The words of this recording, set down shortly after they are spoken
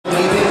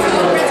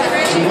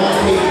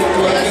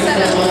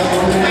I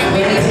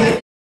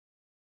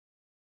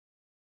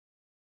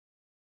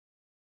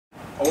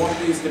want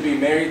these to be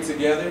married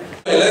together.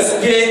 Let's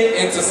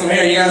get into some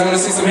hair. You guys want to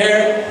see some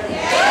hair?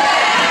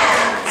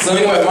 Yeah! So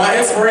anyway, my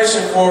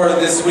inspiration for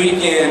this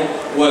weekend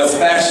was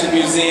Fashion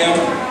Museum,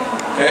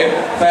 okay?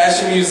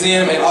 Fashion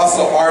Museum and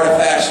also Art of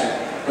Fashion.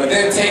 But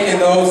then taking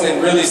those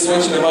and really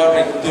switching them up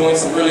and doing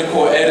some really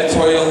cool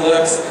editorial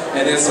looks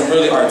and then some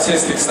really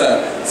artistic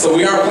stuff. So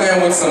we are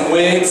playing with some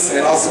wigs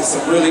and also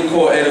some really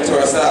cool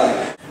editorial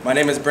styling. My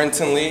name is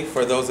Brenton Lee.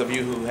 For those of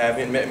you who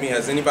haven't met me,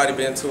 has anybody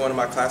been to one of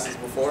my classes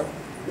before?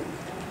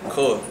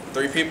 Cool.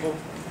 3 people?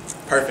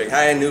 Perfect.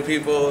 Hi, new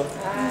people.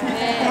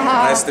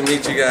 Hi. Nice to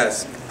meet you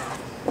guys.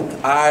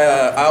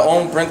 I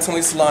own Brenton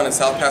Lee Salon in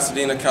South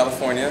Pasadena,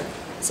 California.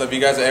 So if you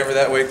guys are ever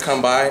that way,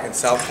 come by in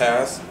South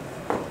Pas.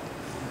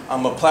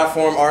 I'm a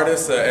platform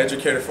artist, an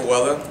educator for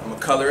Wella. I'm a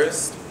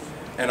colorist.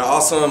 And I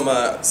also am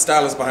a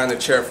stylist behind the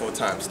chair full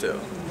time still.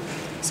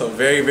 So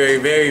very, very,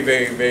 very,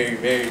 very, very,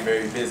 very,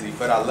 very busy.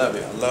 But I love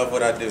it. I love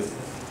what I do.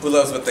 Who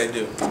loves what they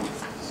do?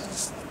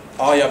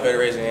 All y'all better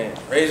raise your hand.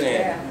 Raise your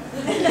hand.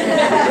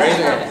 Raise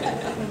your hand.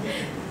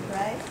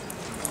 Right?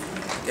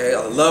 Yeah,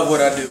 I love what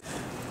I do.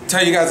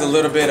 Tell you guys a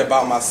little bit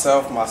about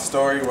myself, my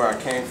story, where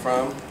I came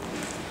from.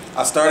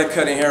 I started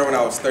cutting hair when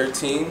I was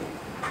 13.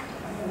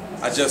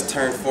 I just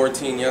turned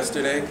 14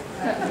 yesterday.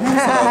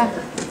 So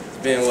it's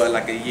been, what,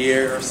 like a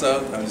year or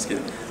so? No, I'm just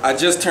kidding. I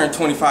just turned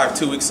 25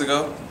 2 weeks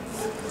ago.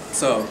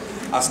 So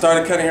I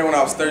started cutting hair when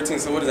I was 13,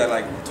 so what is that,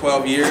 like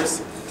 12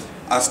 years?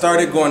 I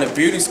started going to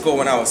beauty school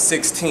when I was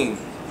 16.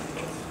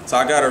 So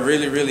I got a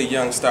really, really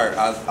young start.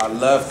 I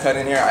love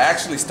cutting hair. I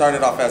actually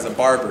started off as a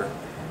barber.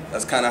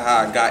 That's kind of how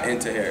I got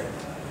into hair.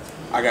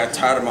 I got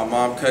tired of my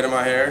mom cutting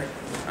my hair.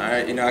 All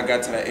right, you know, I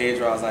got to that age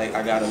where I was like,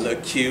 I gotta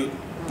look cute.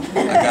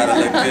 I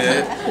gotta look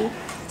good.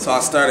 So I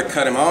started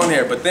cutting my own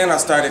hair. But then I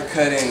started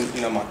cutting,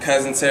 you know, my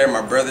cousin's hair,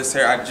 my brother's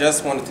hair. I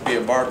just wanted to be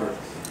a barber.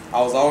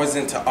 I was always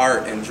into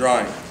art and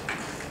drawing,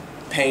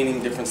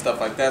 painting, different stuff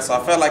like that. So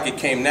I felt like it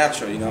came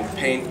natural, you know,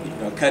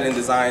 cutting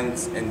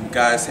designs and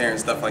guys' hair and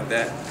stuff like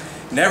that.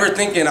 Never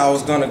thinking I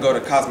was going to go to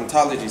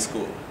cosmetology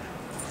school.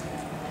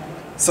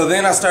 So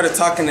then I started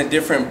talking to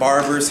different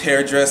barbers,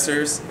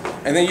 hairdressers,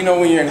 and then you know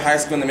when you're in high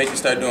school and they make you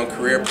start doing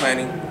career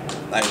planning,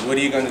 like what are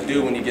you going to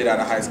do when you get out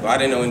of high school? I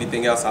didn't know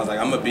anything else. I was like,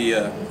 I'm going to be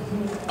a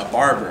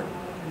barber,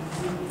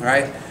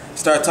 right?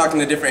 Started talking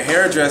to different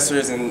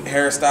hairdressers and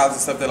hairstylists and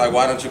stuff. They're like,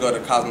 why don't you go to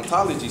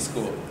cosmetology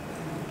school?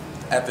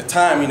 At the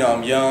time, you know,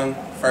 I'm young,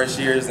 first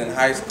years in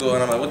high school,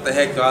 and I'm like, what the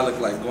heck do I look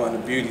like going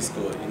to beauty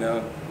school, you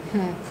know?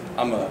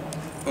 I'm a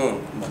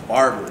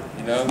barber,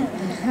 you know?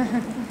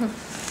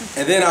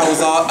 And then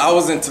I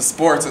was into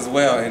sports as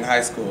well in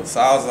high school.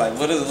 So I was like,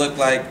 what does it look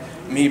like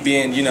me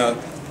being, you know,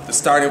 the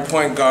starting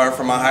point guard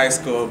for my high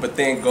school, but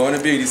then going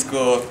to beauty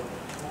school,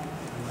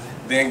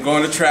 then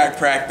going to track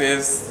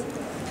practice,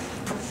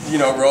 you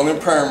know, rolling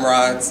perm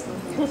rods.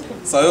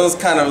 So it was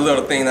kind of a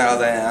little thing that I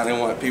was like, I didn't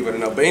want people to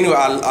know. But anyway,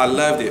 I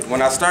loved it.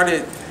 When I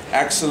started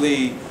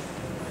actually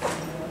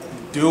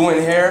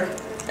doing hair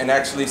and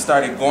actually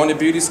started going to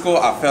beauty school,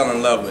 I fell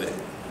in love with it.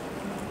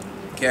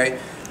 Okay?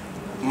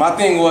 My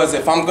thing was,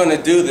 if I'm going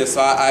to do this,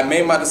 so I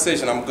made my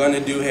decision, I'm going to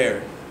do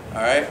hair.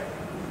 All right?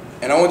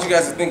 And I want you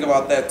guys to think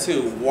about that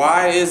too.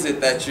 Why is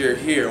it that you're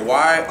here?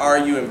 Why are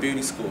you in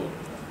beauty school?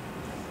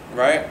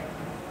 Right?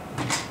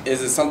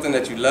 Is it something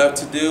that you love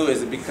to do?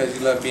 Is it because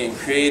you love being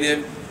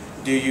creative?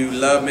 Do you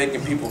love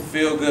making people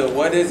feel good?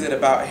 What is it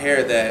about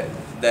hair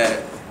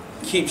that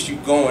keeps you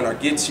going or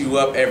gets you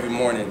up every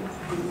morning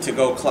to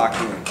go clock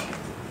in?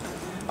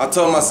 I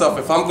told myself,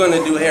 if I'm going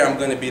to do hair, I'm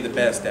going to be the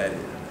best at it.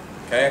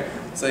 Okay?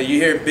 So you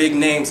hear big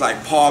names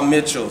like Paul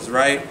Mitchell's,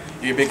 right?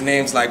 You hear big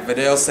names like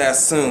Vidal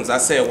Sassoon's. I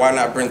said, why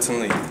not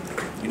Brenton Lee?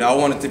 You know, I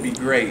want it to be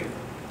great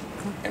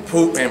and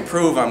prove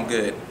I'm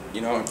good.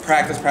 You know, and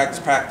practice, practice,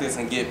 practice,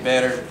 and get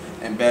better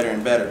and better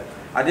and better.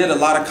 I did a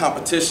lot of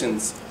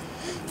competitions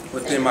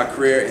within my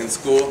career in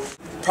school.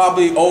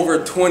 Probably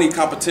over 20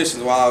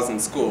 competitions while I was in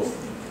school.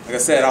 Like I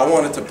said, I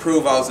wanted to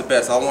prove I was the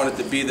best. I wanted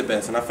to be the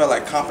best. And I felt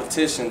like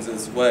competitions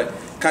is what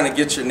kind of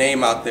gets your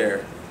name out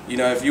there. You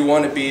know, if you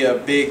want to be a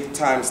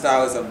big-time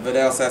stylist of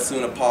Vidal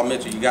Sassoon or Paul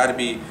Mitchell, you got to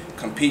be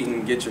competing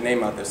and get your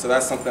name out there. So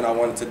that's something I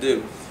wanted to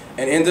do.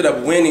 And ended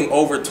up winning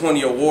over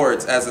 20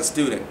 awards as a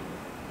student.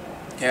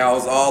 Okay, I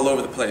was all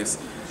over the place.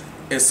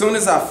 As soon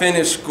as I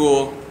finished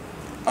school,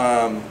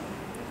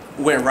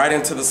 went right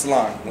into the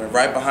salon. Went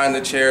right behind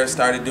the chair,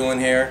 started doing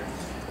hair.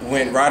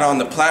 Went right on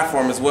the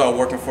platform as well,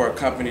 working for a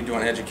company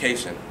doing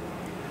education.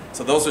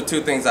 So those are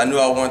two things I knew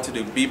I wanted to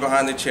do. Be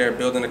behind the chair,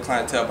 building a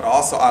clientele, but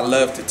also I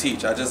love to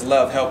teach. I just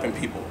love helping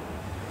people.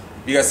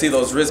 You guys see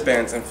those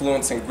wristbands,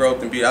 influencing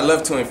growth and beauty. I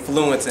love to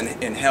influence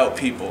and help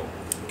people.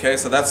 Okay,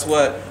 so that's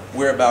what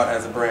we're about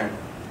as a brand.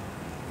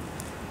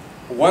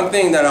 One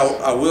thing that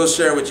I will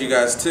share with you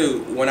guys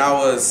too, when I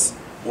was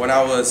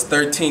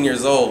 13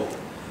 years old,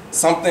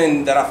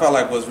 something that I felt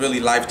like was really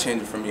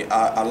life-changing for me,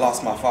 I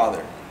lost my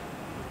father,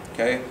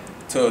 okay,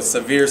 to a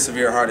severe,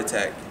 severe heart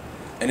attack.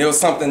 And it was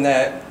something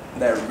that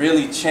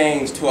really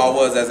changed who I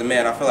was as a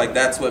man. I feel like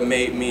that's what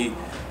made me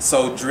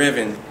so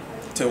driven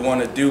to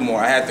want to do more.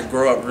 I had to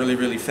grow up really,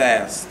 really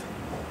fast.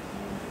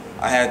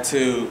 I had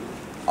to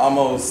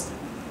almost,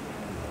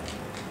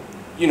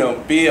 you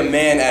know, be a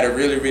man at a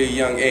really, really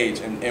young age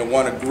and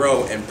want to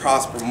grow and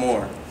prosper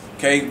more.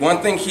 Okay,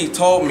 one thing he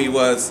told me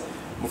was,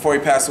 before he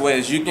passed away,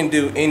 is you can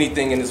do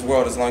anything in this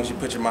world as long as you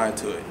put your mind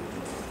to it.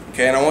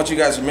 Okay, and I want you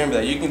guys to remember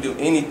that. You can do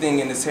anything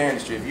in this hair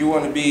industry. If you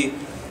want to be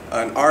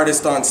an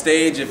artist on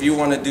stage, if you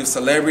want to do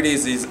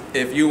celebrities,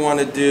 if you want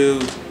to do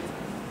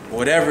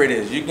whatever it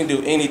is, you can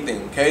do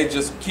anything, okay?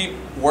 Just keep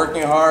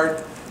working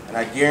hard, and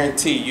I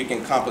guarantee you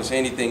can accomplish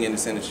anything in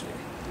this industry,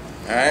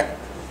 all right?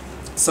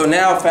 So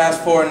now,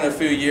 fast forward in a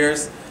few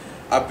years,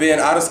 I've been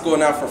out of school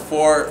now for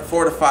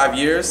four to 5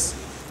 years.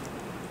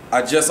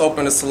 I just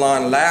opened a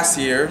salon last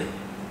year,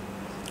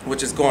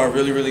 which is going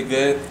really, really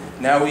good.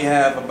 Now we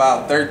have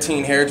about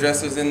 13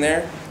 hairdressers in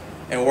there,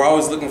 and we're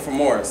always looking for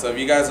more. So if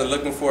you guys are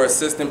looking for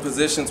assistant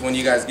positions when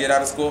you guys get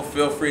out of school,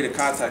 feel free to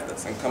contact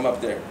us and come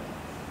up there.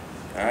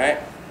 All right?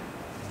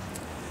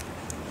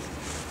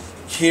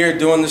 Here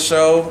doing the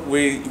show,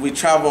 we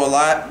travel a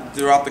lot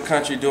throughout the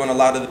country doing a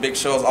lot of the big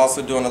shows,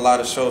 also doing a lot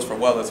of shows for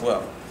Well as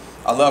well.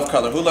 I love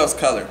color. Who loves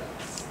color?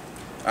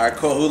 All right,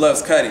 cool. Who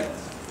loves cutting?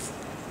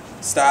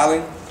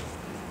 Styling?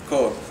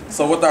 Cool.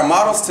 So with our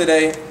models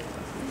today,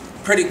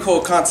 pretty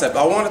cool concept.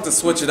 I wanted to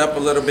switch it up a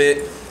little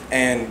bit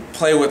and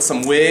play with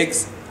some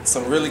wigs,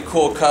 some really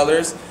cool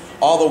colors.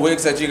 All the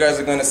wigs that you guys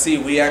are going to see,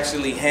 we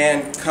actually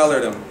hand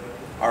colored them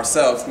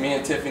ourselves. Me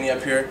and Tiffany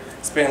up here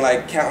spent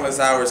like countless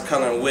hours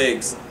coloring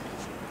wigs.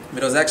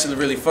 But it was actually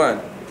really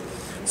fun.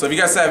 So if you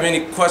guys have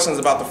any questions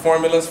about the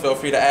formulas, feel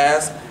free to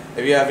ask.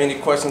 If you have any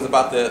questions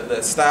about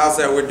the styles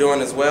that we're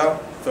doing as well,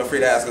 feel free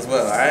to ask as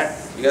well, all right?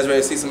 You guys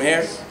ready to see some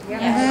hair? Yeah.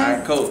 All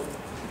right, cool.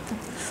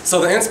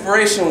 So the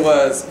inspiration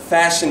was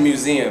fashion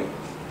museum,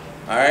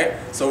 all right?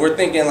 So we're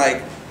thinking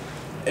like,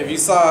 if you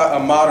saw a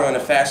model in a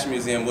fashion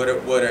museum,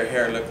 what would her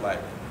hair look like?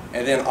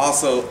 And then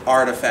also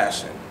art of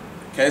fashion,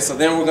 okay? So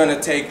then we're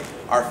gonna take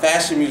our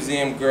fashion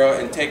museum girl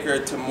and take her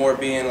to more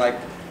being like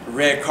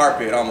red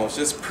carpet almost,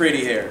 just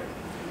pretty hair.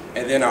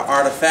 And then our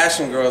art of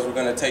fashion girls, we're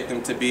gonna take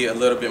them to be a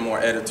little bit more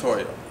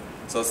editorial.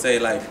 So say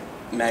like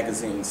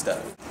magazine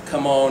stuff.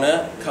 Come on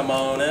up, come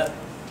on up.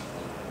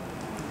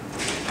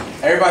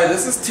 Everybody,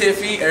 this is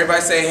Tiffy.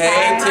 Everybody say,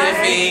 hey,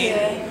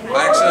 Tiffy. Well,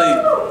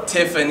 actually,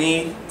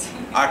 Tiffany.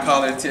 I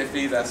call her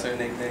Tiffy. That's her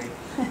nickname.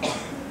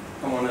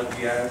 Come on up,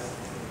 you guys.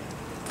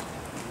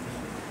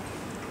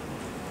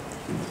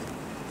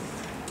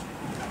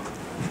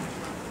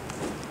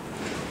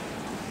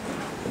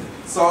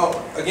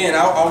 So, again,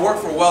 I work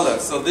for Wella.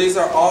 So these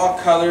are all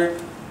colored.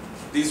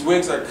 These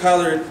wigs are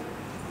colored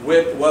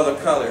with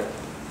Wella color.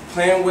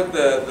 Playing with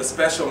the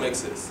special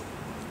mixes.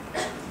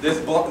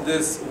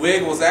 This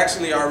wig was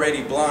actually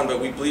already blonde,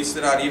 but we bleached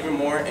it out even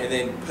more and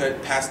then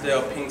put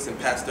pastel pinks and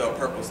pastel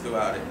purples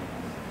throughout it.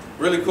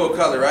 Really cool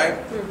color, right?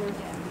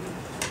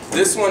 Mm-hmm.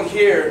 This one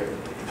here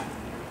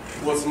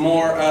was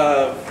more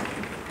of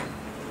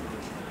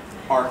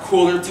our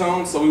cooler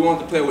tones, so we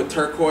wanted to play with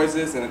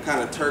turquoises and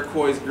kind of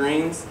turquoise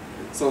greens.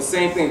 So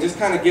same thing, just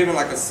kind of giving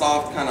like a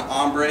soft kind of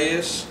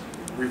ombre-ish,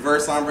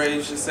 reverse ombre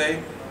you should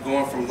say,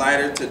 going from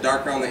lighter to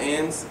darker on the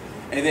ends.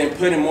 And then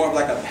putting more of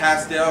like a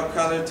pastel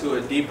color to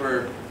a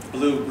deeper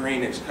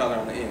blue-greenish color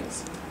on the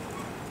ends.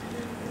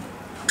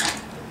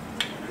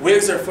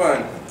 Wigs are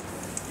fun.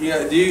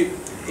 Yeah,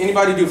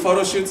 anybody do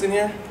photo shoots in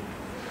here?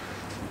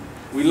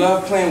 We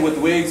love playing with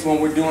wigs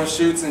when we're doing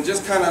shoots and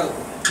just kind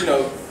of, you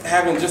know,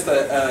 having just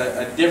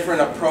a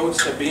different approach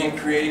to being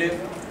creative.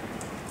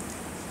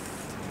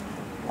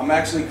 I'm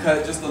actually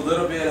cut just a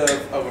little bit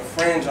of a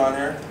fringe on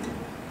her.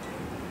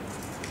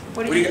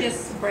 What did you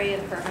just spray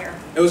in her hair?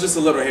 It was just a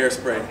little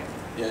hairspray.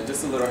 Yeah,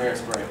 just a little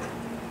hairspray.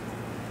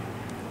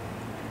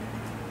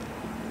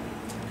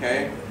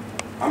 Okay,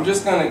 I'm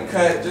just gonna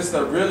cut just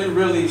a really,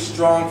 really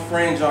strong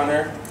fringe on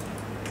her.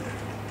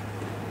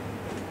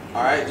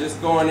 All right,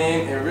 just going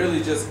in and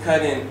really just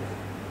cutting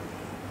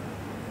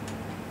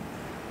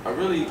a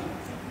really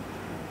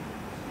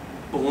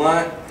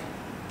blunt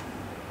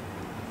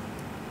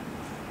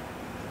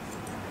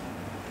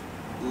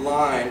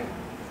line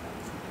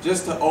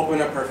just to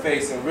open up her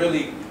face and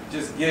really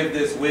just give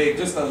this wig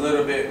just a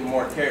little bit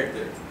more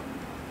character.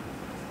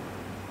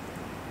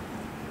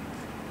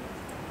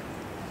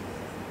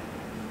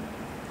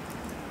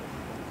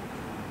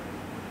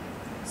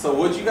 So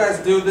would you guys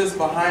do this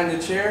behind the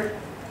chair?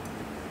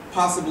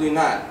 Possibly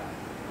not.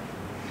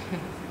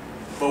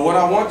 But what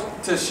I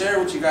want to share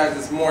with you guys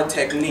is more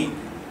technique,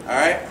 all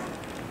right?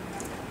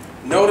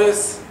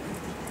 Notice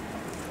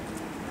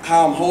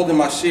how I'm holding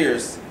my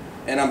shears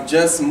and I'm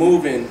just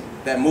moving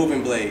that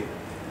moving blade,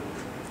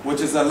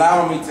 which is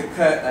allowing me to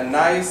cut a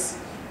nice,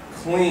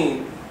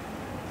 clean,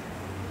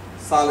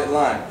 solid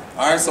line.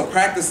 All right, so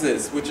practice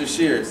this with your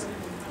shears.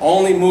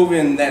 Only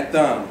moving that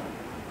thumb,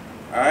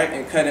 all right,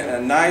 and cutting a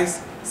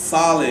nice,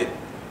 solid,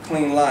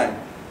 clean line.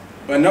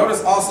 But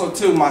notice also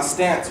too my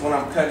stance when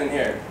I'm cutting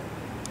hair.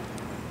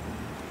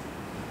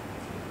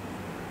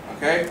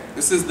 Okay,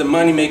 this is the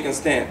money-making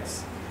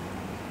stance.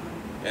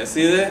 Yeah,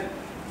 see that?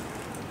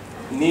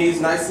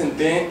 knees nice and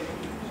bent,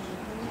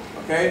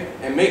 okay?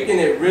 And making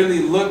it really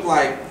look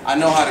like I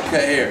know how to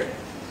cut hair.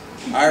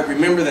 All right,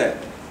 remember that.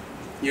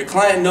 Your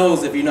client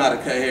knows if you know how to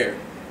cut hair.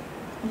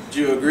 Do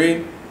you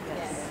agree?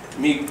 Yes.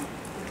 Me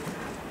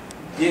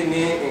getting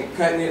in and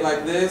cutting it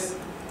like this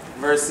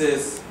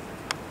versus,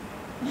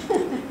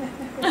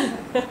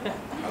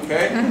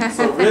 okay?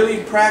 So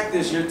really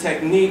practice your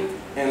technique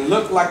and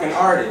look like an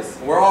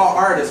artist. We're all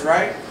artists,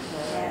 right?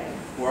 Yes.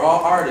 We're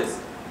all artists.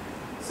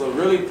 So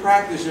really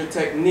practice your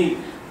technique,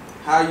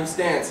 how you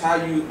stance, how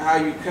you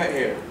cut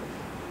hair.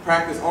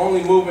 Practice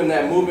only moving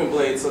that moving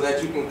blade so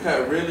that you can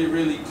cut really,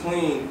 really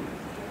clean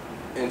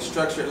and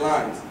structured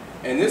lines.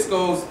 And this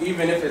goes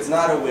even if it's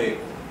not a wig.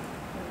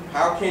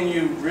 How can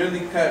you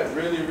really cut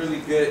really, really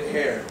good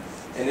hair?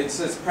 And it's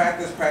just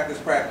practice, practice,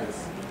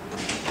 practice.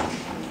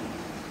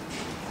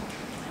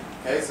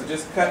 Okay, so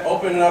just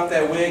opening up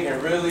that wig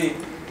and really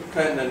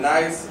cutting a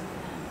nice,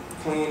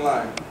 clean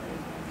line.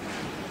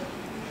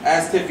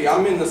 Ask Tiffy,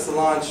 I'm in the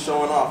salon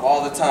showing off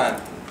all the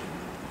time.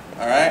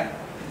 All right?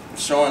 I'm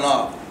showing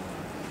off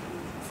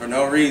for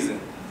no reason.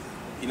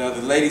 You know,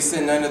 the lady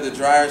sitting under the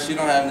dryer, she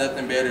don't have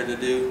nothing better to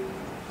do.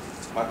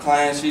 My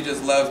client, she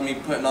just loves me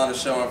putting on a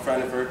show in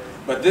front of her.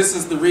 But this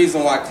is the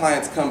reason why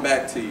clients come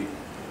back to you.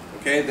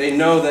 Okay? They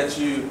know that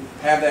you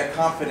have that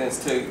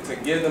confidence to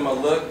give them a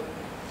look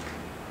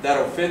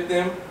that'll fit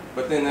them,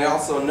 but then they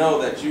also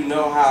know that you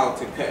know how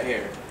to cut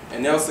hair.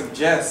 And they'll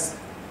suggest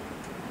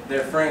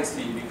their friends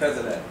to you because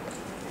of that.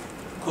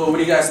 Cool, what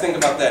do you guys think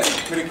about that?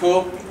 Pretty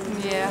cool?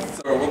 Yeah.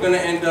 So we're gonna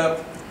end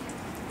up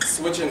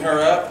switching her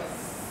up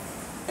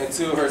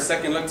into her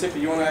second look. Tiffy,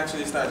 you wanna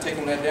actually start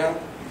taking that down?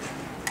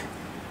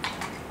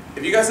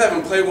 If you guys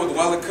haven't played with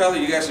watercolor,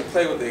 you guys should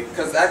play with it.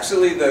 Because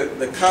actually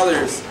the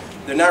colors,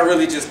 they're not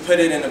really just put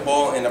it in a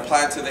bowl and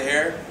apply it to the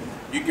hair.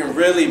 You can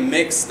really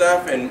mix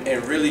stuff and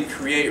really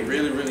create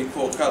really, really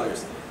cool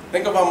colors.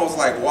 Think of almost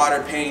like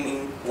water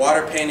painting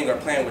or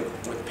playing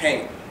with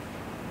paint,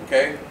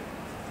 okay?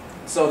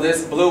 So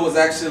this blue was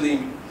actually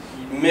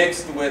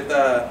mixed with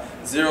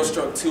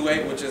 0-stroke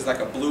 2-8, which is like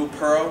a blue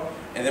pearl,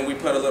 and then we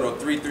put a little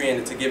 3-3 in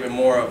it to give it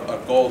more of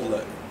a gold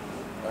look,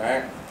 all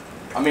right?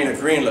 I mean a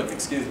green look,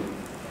 excuse me.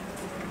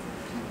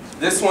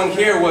 This one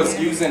here was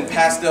using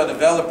pastel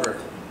developer,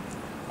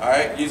 all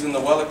right? Using the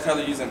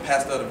watercolor, using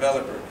pastel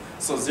developer.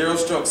 So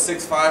 0-stroke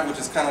 6-5, which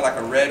is kind of like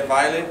a red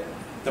violet,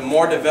 the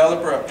more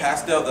developer of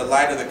pastel, the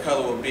lighter the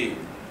color will be.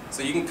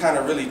 So you can kind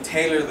of really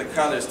tailor the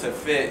colors to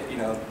fit, you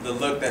know, the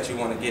look that you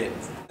want to get.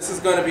 This is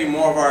going to be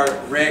more of our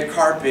red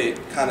carpet,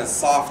 kind of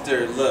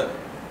softer look.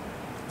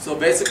 So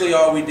basically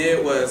all we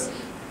did was,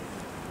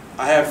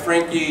 I had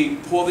Frankie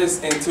pull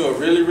this into a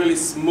really, really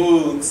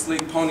smooth,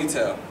 sleek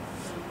ponytail.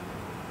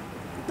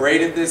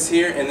 Braided this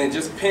here, and then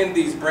just pinned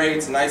these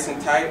braids nice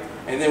and tight,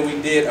 and then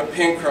we did a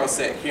pin curl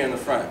set here in the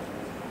front.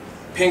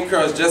 Pin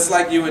curls just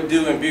like you would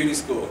do in beauty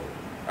school,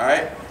 all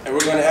right? And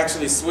we're going to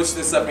actually switch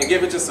this up and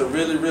give it just a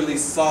really, really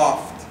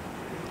soft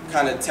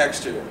kind of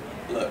texture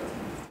look.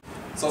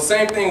 So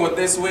same thing with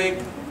this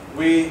wig.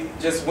 We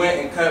just went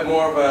and cut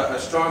more of a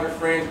stronger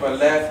fringe, but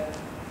left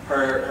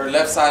her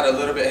left side a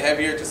little bit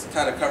heavier just to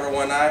kind of cover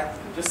one eye.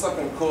 Just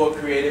something cool,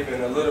 creative,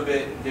 and a little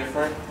bit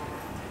different.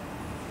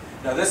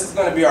 Now this is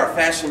going to be our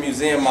fashion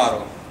museum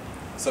model.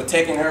 So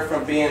taking her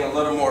from being a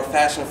little more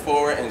fashion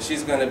forward, and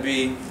she's going to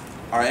be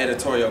our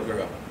editorial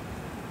girl.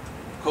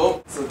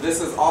 Cool? So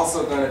this is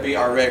also going to be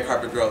our red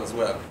carpet girl as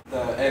well.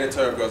 The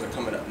editorial girls are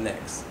coming up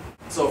next.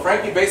 So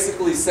Frankie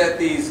basically set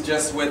these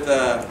just with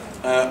a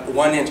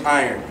 1-inch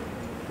iron.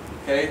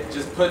 Okay?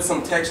 Just put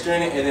some texture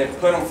in it and then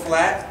put them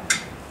flat,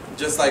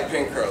 just like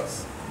pin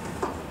curls.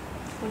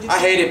 I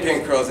hated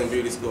pin curls in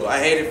beauty school. I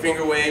hated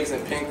finger waves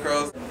and pin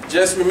curls.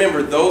 Just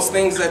remember, those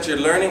things that you're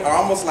learning are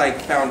almost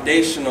like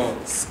foundational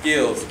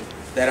skills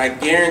that I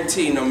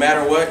guarantee no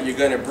matter what, you're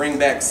going to bring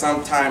back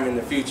sometime in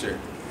the future.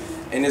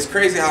 And it's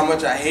crazy how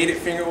much I hated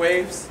finger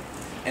waves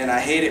and I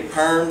hated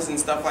perms and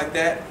stuff like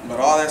that, but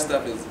all that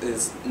stuff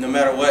is no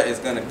matter what, is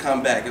going to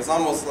come back. It's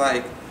almost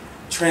like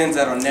trends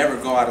that'll never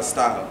go out of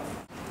style.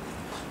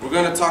 We're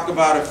going to talk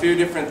about a few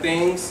different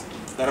things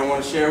that I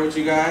want to share with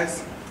you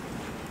guys.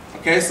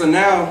 Okay, so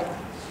now,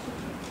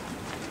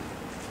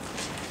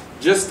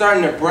 just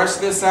starting to brush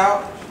this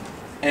out,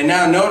 and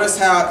now notice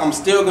how I'm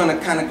still going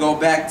to kind of go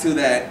back to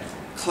that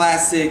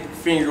classic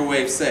finger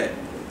wave set,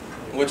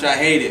 which I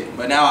hated,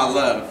 but now I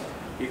love,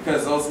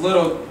 because those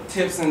little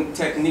tips and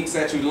techniques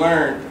that you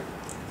learn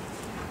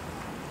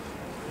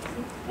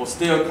will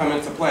still come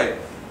into play.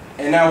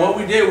 And now what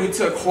we did, we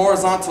took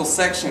horizontal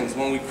sections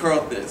when we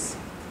curled this.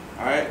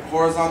 All right,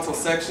 horizontal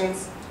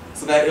sections,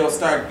 so that it'll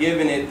start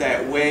giving it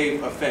that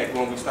wave effect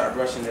when we start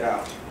brushing it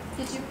out.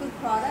 Did you put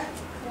product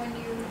when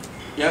you...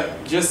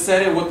 Yep, just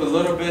set it with a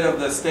little bit of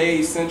the Stay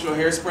Essential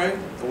hairspray,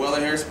 the Wella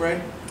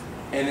hairspray,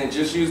 and then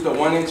just use the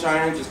 1-inch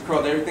iron, just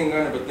curled everything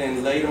on it, but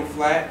then laid them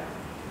flat,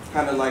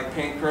 kind of like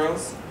pin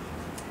curls.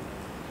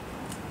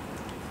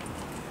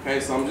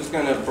 Okay, so I'm just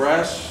gonna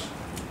brush,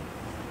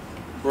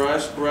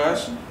 brush,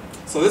 brush.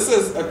 So this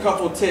is a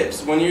couple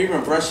tips when you're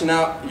even brushing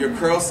out your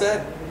curl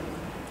set.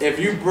 if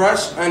you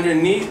brush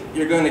underneath,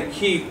 you're going to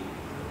keep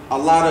a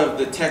lot of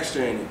the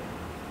texture in it.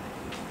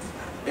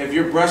 If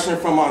you're brushing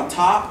from on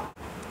top,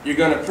 you're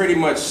going to pretty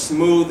much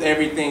smooth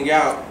everything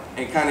out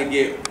and kind of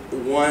get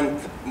one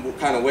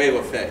kind of wave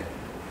effect.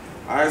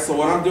 Alright, so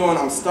what I'm doing,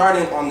 I'm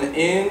starting on the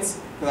ends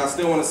because I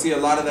still want to see a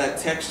lot of that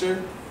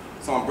texture.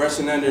 So I'm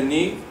brushing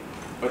underneath.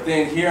 But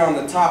then here on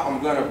the top,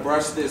 I'm going to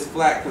brush this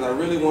flat because I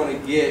really want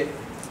to get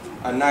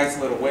a nice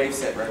little wave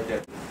set right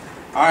there.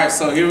 Alright,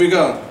 so here we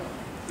go.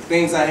 The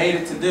things I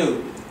hated to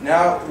do.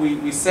 Now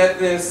we set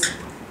this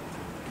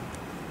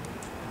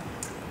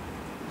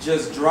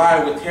just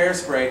dry with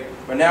hairspray,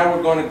 but now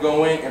we're going to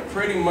go in and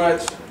pretty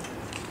much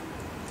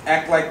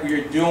act like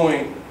you're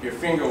doing your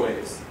finger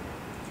waves.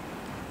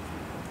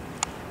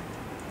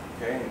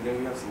 Okay, and then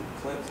we have some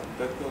clips, some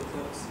duckbill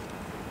clips.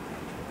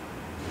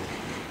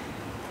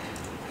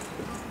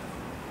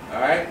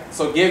 Alright,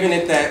 so giving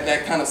it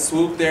that kind of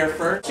swoop there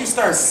first. You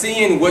start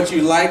seeing what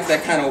you like,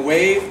 that kind of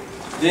wave,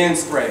 then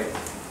spray.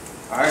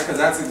 Alright, because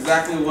that's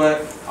exactly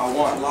what I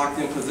want locked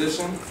in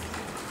position.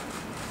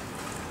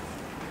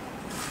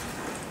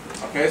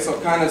 Okay, so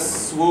kind of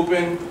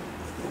swooping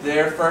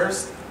there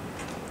first.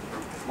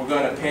 We're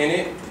going to pin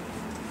it.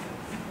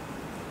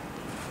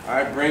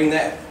 Alright, bring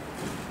that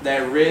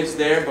ridge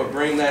there, but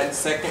bring that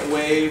second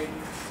wave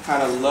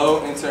kind of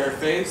low into her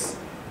face.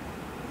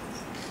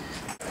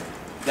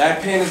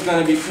 That pin is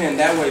going to be pinned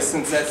that way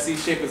since that C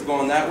shape is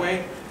going that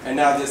way. And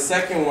now this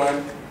second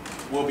one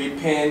will be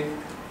pinned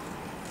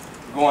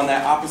going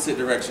that opposite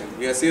direction.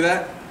 You guys see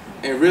that?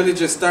 And really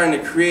just starting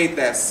to create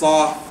that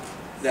soft,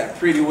 that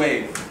pretty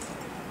wave.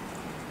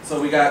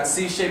 So we got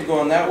C shape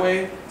going that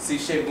way, C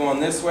shape going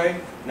this way.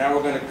 Now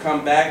we're going to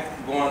come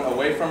back going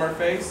away from her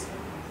face.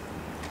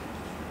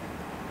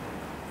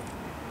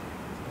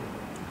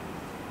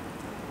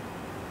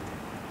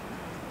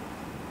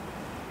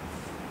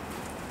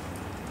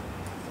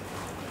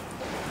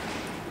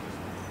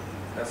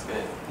 That's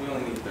good. We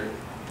only need 3.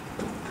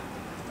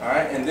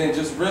 Alright, and then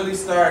just really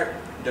start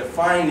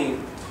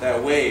defining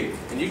that wave.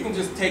 And you can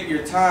just take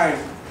your time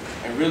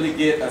and really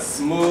get a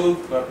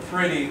smooth but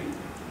pretty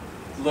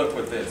look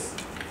with this.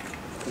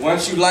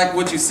 Once you like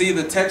what you see,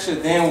 the texture,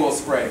 then we'll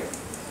spray.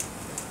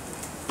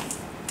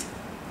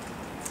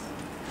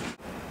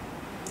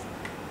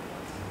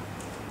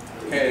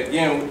 Okay,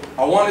 again,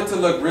 I want it to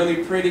look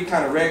really pretty,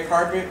 kind of red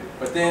carpet,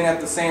 but then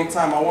at the same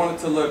time, I want it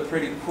to look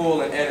pretty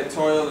cool and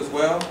editorial as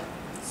well.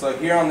 So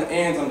here on the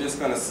ends, I'm just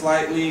going to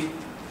slightly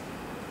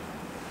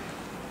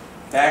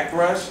back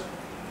brush,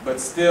 but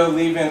still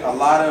leaving a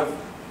lot of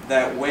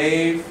that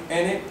wave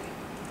in it.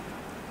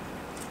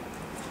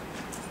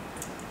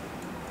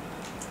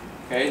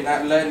 Okay,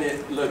 not letting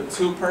it look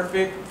too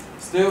perfect.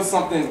 Still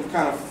something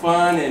kind of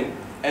fun and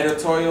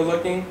editorial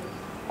looking.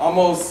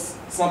 Almost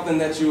something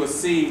that you will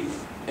see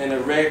in a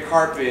red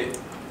carpet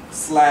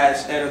 /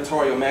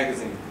 editorial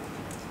magazine.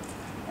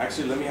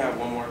 Actually, let me have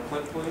one more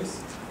clip,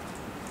 please.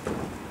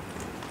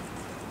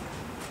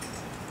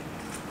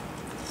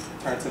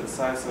 Turn to the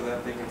side so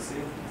that they can see.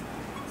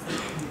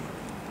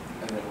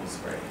 And then we'll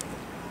spray.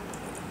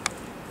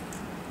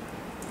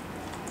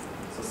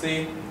 So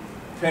see,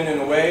 pinning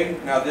away.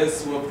 Now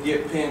this will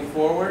get pinned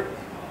forward.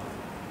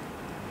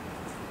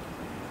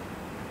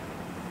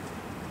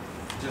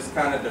 Just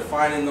kind of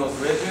defining those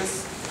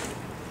ridges.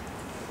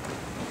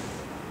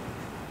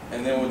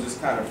 And then we'll just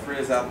kind of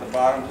frizz out the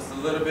bottom just a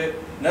little bit.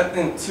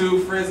 Nothing too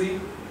frizzy.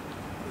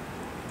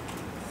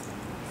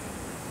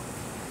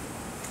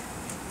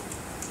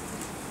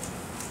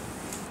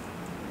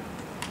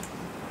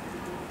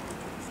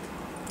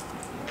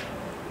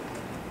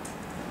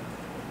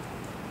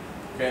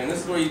 Okay, and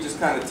this is where you just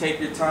kind of take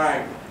your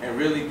time and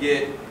really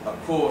get a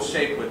cool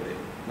shape with it.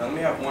 Now let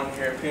me have one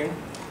hairpin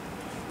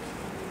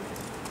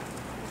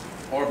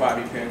or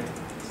bobby pin.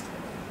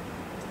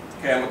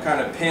 Okay, I'm going to kind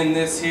of pin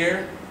this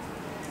here.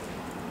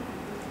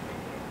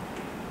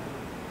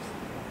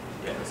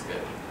 Yeah, that's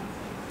good.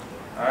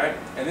 Alright,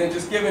 and then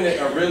just giving it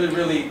a really,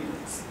 really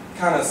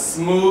kind of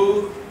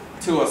smooth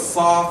to a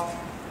soft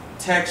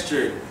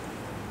textured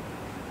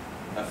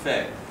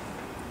effect.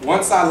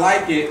 Once I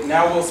like it,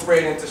 now we'll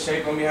spray it into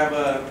shape. Let me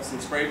have some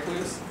spray,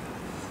 please.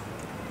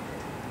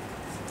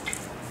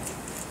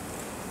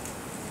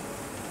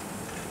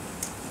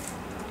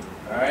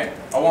 Alright,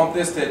 I want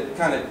this to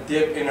kind of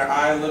dip in her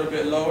eye a little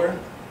bit lower.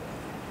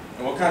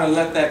 And we'll kind of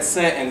let that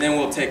set and then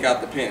we'll take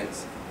out the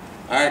pins.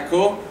 Alright,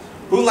 cool?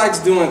 Who likes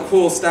doing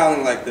cool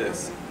styling like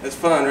this? It's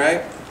fun,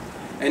 right?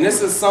 And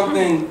this is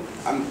something,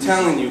 I'm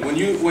telling you, when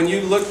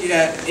you look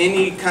at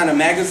any kind of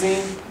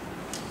magazine,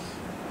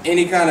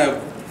 any kind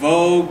of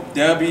Vogue,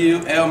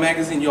 W, Elle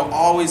magazine, you'll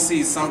always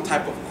see some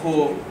type of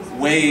cool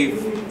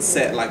wave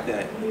set like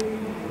that.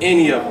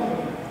 Any of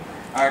them.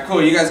 Alright,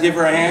 cool. You guys give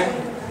her a hand.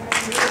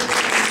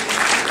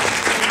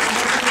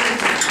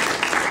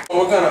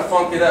 We're going to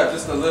funk it up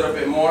just a little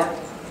bit more.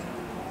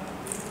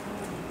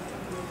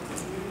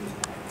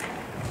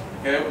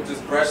 Okay, we'll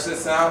just brush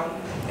this out.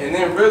 And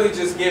then really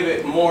just give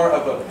it more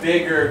of a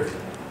bigger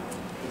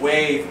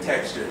wave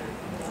texture.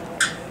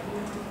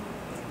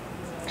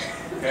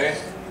 Okay?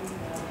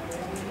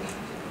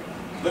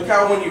 Look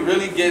how when you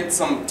really get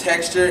some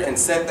texture and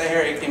set the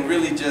hair, it can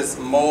really just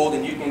mold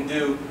and you can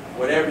do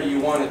whatever you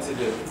want it to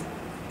do.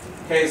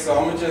 Okay, so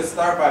I'm going to just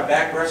start by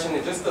back brushing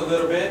it just a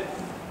little bit,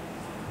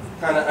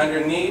 kind of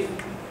underneath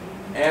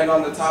and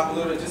on the top a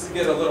little bit, just to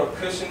get a little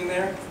cushion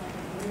there,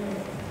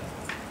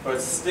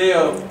 but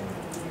still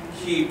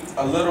keep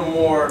a little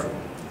more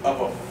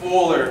of a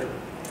fuller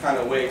kind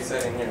of wave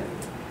setting here.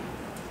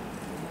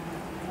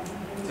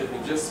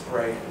 Tiffany, just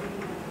spray.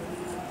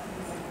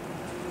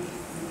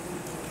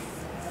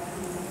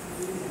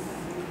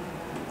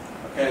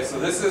 Okay, so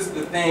this is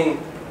the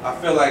thing I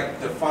feel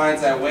like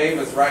defines that wave,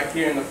 is right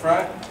here in the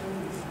front.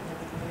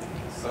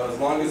 So as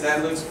long as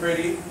that looks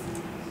pretty.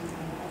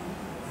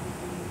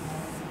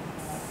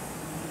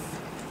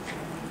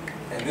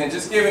 And then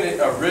just giving it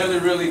a really,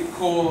 really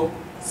cool,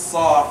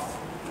 soft,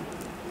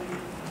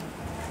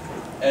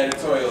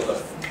 editorial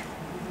look.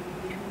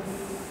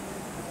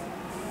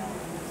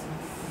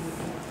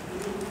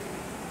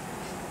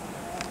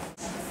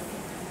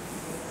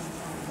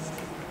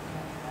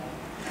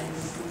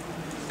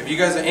 If you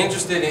guys are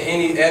interested in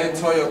any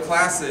editorial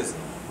classes,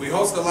 we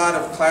host a lot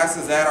of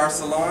classes at our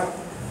salon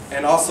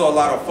and also a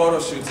lot of photo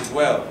shoots as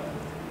well.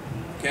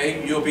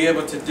 Okay, you'll be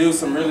able to do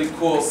some really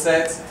cool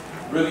sets,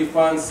 really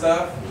fun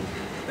stuff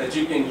that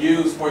you can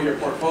use for your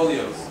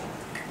portfolios.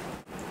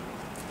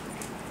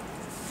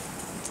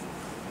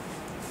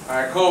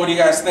 Alright, cool. What do you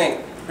guys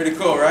think? Pretty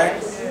cool,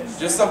 right?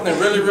 Just something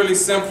really, really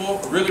simple,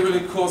 really,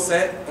 really cool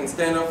set. And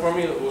stand up for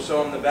me, we'll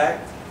show them the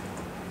back.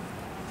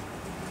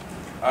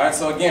 Alright,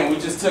 so again, we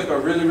just took a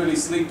really, really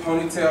sleek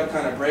ponytail,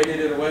 kind of braided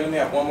it away. Let me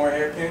have one more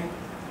hairpin.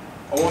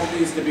 I want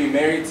these to be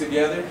married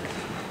together.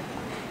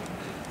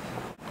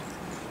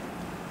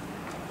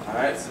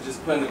 Alright, so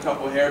just putting a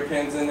couple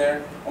hairpins in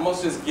there.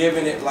 Almost just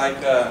giving it like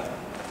a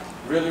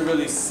really,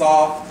 really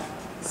soft,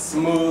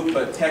 smooth,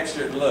 but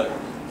textured look.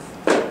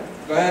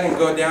 Go ahead and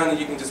go down and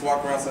you can just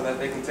walk around so that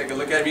they can take a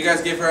look at it. You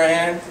guys give her a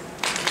hand.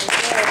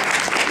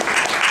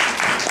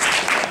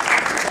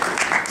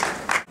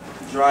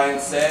 Dry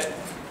and set.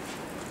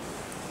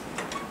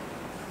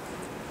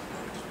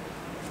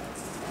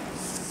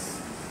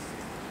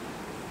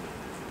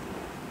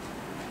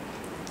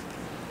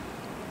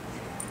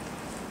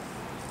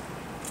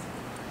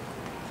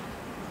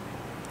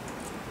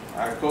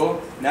 Alright,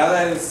 cool. Now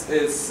that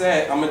it's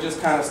set, I'm going to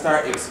just kind of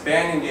start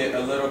expanding it a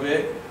little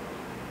bit,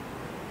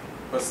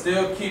 but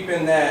still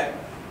keeping that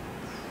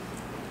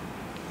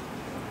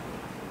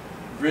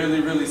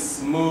really, really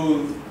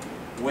smooth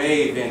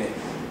wave in it.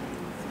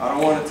 I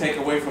don't want to take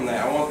away from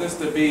that. I want this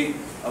to be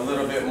a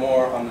little bit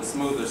more on the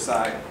smoother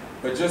side,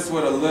 but just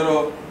with a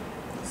little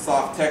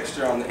soft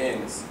texture on the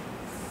ends.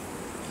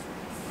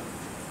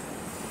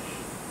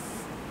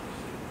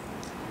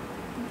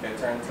 Okay,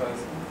 turn to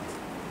us.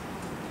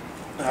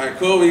 Alright,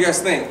 cool. What do you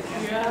guys think?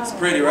 Yeah. It's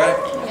pretty, right?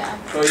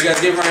 Yeah. So you guys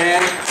give her a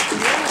hand.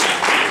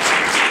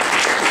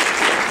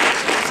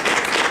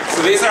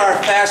 So these are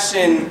our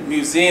fashion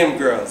museum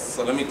girls.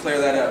 So let me clear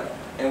that up.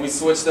 And we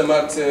switched them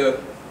up to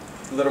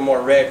a little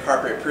more red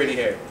carpet pretty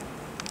hair.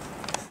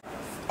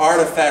 Art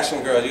of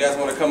fashion girls. You guys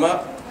want to come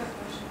up?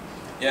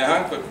 Yeah,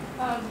 huh? Quick.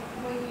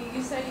 When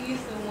you said you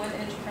used the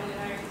 1-inch curling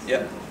irons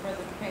Yep. for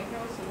the paint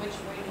curls, so which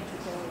way did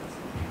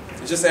you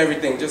go? Just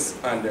everything,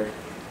 just under.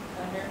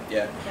 Under?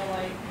 Yeah. So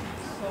like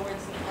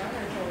towards the front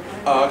or towards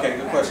the Oh, okay,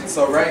 good question.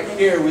 So right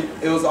here,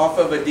 it was off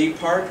of a deep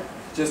part.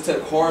 Just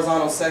took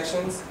horizontal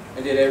sections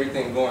and did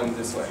everything going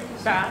this way.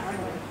 Back.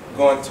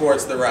 Going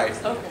towards the right.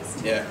 Okay.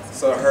 Yeah,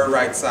 so her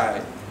right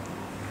side.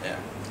 Yeah.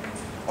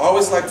 I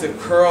always like to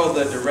curl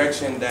the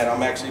direction that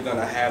I'm actually going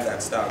to have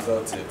that style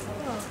go to.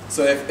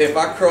 So if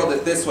I curled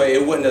it this way,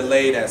 it wouldn't have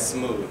laid as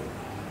smooth.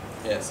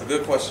 Yeah, it's a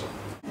good question.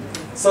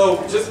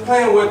 So just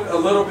playing with a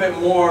little bit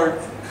more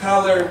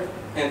color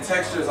and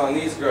textures on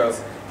these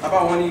girls. How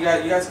about when you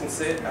guys can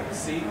sit at the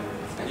seat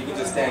and you can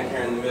just stand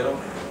here in the middle.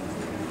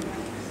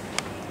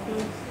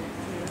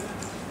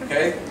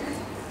 Okay?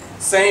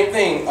 Same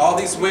thing, all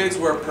these wigs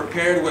were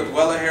prepared with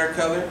Wella hair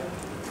color.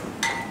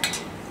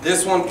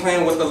 This one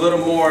playing with a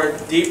little more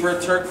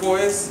deeper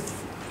turquoise.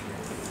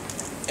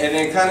 And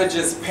then kind of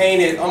just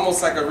painted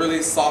almost like a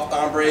really soft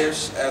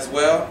ombre-ish as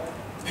well.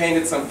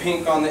 Painted some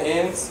pink on the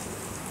ends.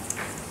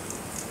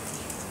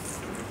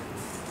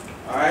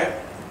 Alright?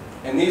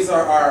 And these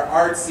are our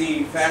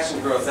artsy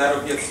fashion girls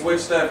that'll get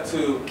switched up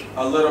to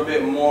a little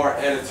bit more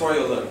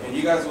editorial look. And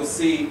you guys will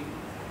see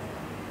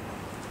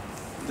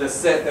the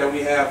set that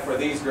we have for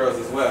these girls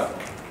as well.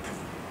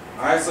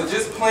 Alright, so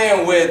just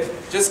playing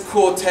with just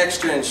cool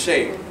texture and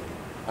shape.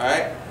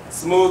 Alright,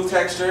 smooth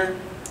texture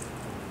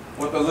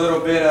with a little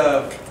bit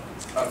of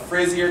a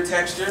frizzier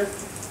texture.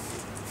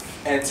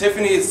 And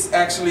Tiffany is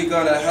actually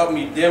going to help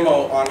me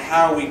demo on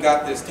how we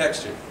got this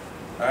texture.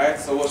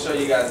 Alright, so we'll show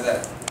you guys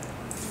that.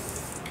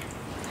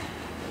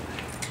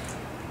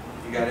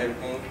 You got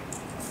everything?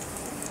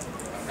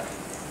 Okay.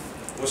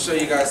 We'll show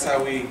you guys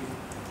how we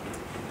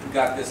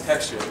got this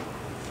texture.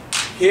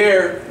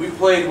 Here, we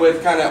played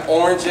with kind of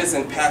oranges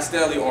and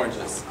pastel-y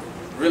oranges.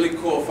 Really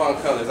cool,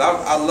 fun colors.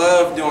 I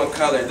love doing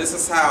color. This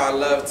is how I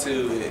love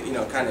to,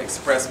 kind of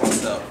express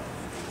myself.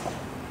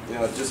 You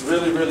know, just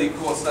really, really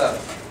cool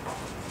stuff.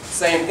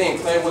 Same thing,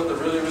 play with the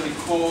really, really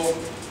cool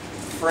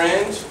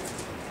fringe.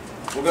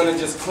 We're gonna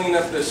just clean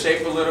up the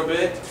shape a little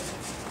bit.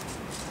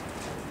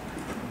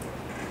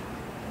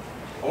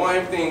 I want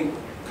everything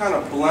kind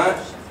of blunt,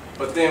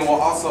 but then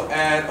we'll also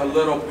add a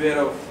little bit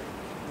of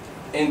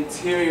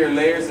interior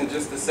layers in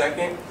just a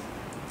second.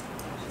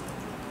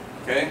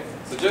 Okay,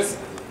 so just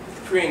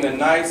creating a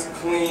nice,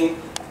 clean,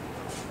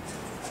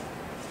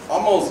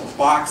 almost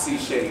boxy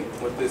shape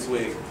with this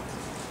wig.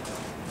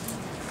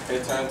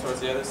 Okay, turn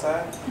towards the other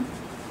side.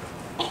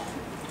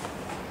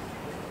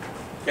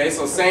 Okay,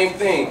 so same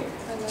thing,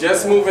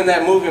 just moving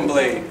that moving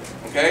blade.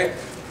 Okay,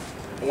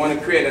 I want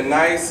to create a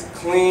nice,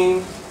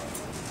 clean,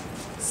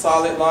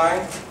 solid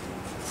line.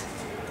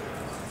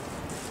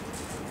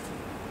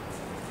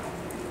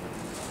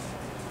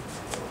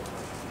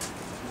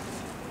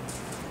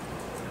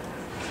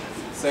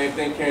 Same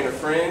thing carrying a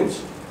fringe.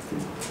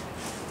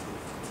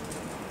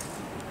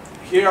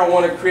 Here I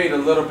want to create a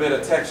little bit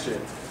of texture.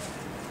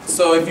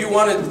 So if you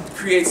want to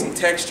create some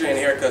texture in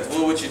haircuts,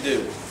 what would you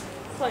do?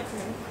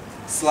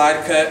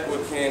 Slide cut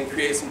can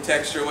create some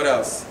texture. What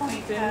else?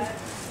 Point cut.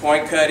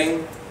 Point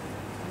cutting.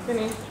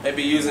 Finish.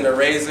 Maybe using a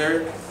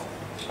razor.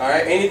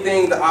 Alright,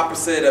 anything the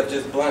opposite of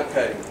just blunt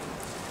cutting.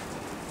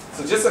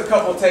 So just a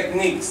couple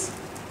techniques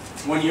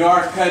when you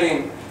are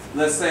cutting,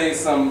 let's say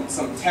some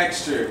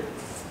texture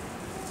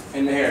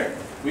in the hair.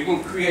 We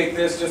can create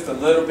this just a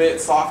little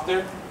bit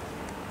softer.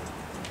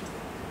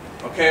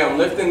 Okay, I'm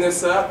lifting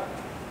this up.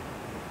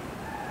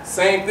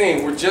 Same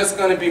thing, we're just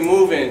going to be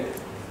moving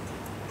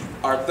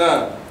our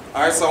thumb.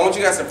 Alright, so I want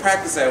you guys to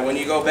practice that when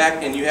you go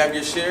back and you have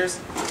your shears.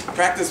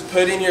 Practice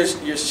putting your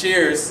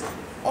shears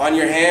on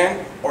your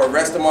hand or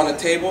rest them on the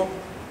table,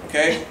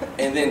 okay?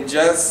 And then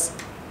just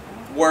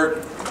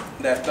work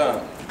that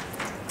thumb.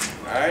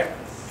 Alright?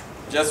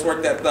 Just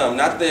work that thumb,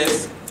 not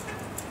this.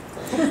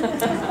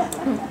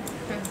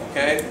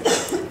 Okay?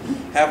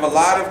 Have a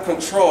lot of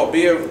control.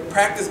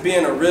 Practice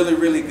being a really,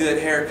 really good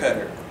hair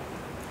cutter.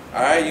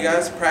 Alright, you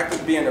guys?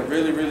 Practice being a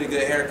really, really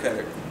good hair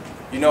cutter.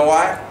 You know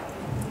why?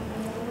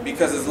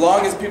 Because as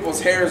long as people's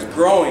hair is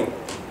growing,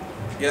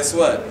 guess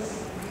what?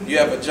 You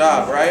have a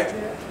job, right?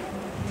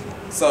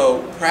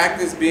 So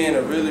practice being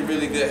a really,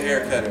 really good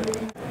hair cutter.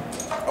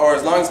 Or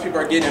as long as people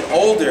are getting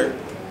older,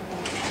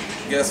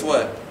 guess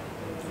what?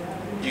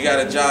 You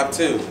got a job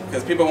too.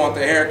 Because people want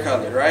their hair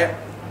colored, right?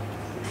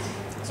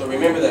 So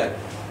remember that.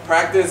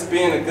 Practice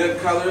being a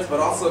good colorist, but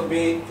also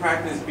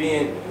practice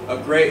being a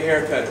great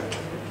hair cutter.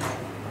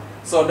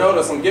 So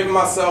notice, I'm giving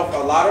myself a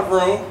lot of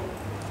room.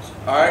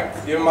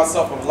 Alright? Giving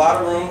myself a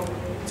lot of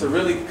room to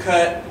really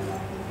cut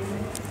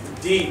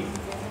deep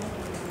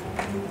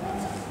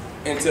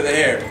into the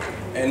hair.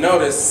 And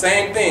notice,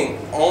 same thing,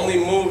 only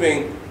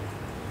moving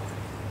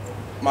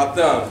my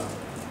thumb.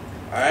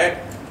 Alright?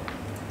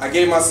 I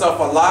gave myself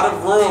a lot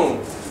of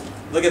room.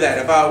 Look at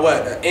that, about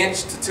what, 1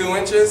 inch to 2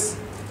 inches?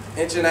 1.5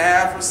 inches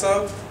or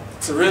so?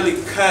 To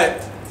really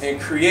cut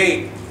and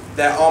create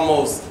that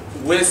almost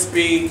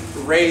wispy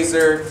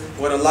razor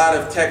with a lot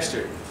of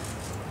texture.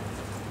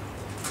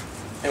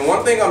 And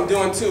one thing I'm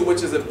doing too,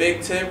 which is a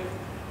big tip,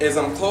 is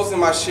I'm closing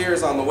my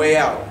shears on the way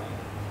out.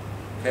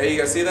 Okay, you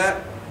guys see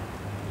that?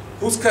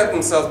 Who's cut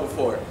themselves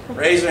before?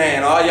 Raise your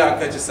hand. All y'all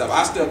cut yourself.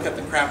 I still cut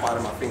the crap out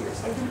of my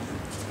fingers.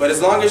 But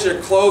as long as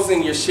you're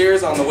closing your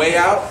shears on the way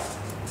out,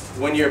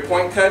 when you're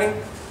point cutting,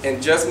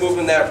 and just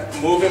moving that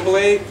moving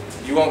blade,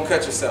 you won't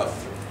cut yourself.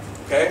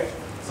 Okay?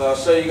 So I'll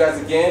show you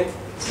guys again.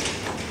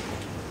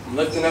 I'm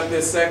lifting up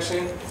this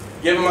section,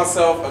 giving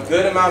myself a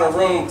good amount of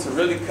room to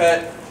really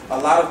cut a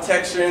lot of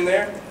texture in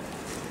there.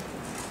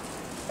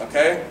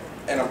 Okay?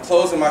 And I'm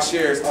closing my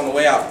shears on the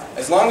way out.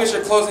 As long as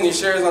you're closing your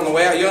shears on the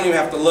way out, you don't even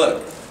have to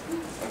look.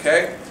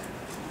 Okay?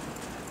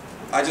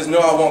 I just know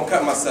I won't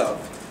cut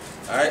myself.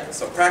 Alright?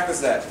 So practice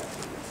that.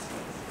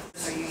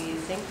 Are you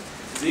using?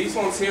 These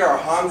ones here are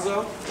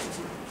Hanzo.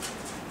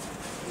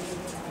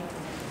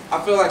 I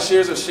feel like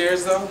shears are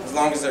shears though, as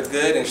long as they're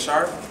good and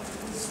sharp.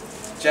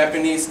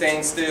 Japanese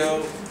stained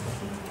steel,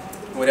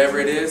 whatever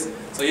it is.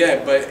 So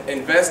yeah, but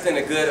invest in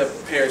a good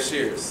pair of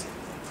shears.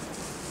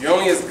 You're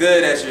only as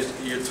good as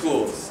your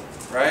tools,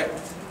 right?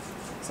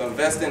 So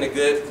invest in a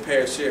good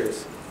pair of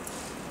shears.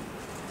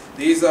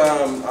 These, I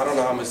don't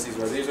know how much these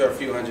were. These are a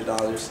few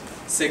 $100s,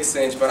 6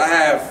 inch, but I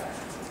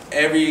have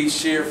every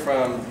shear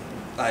from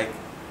like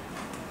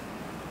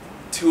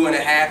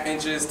 2.5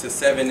 inches to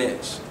 7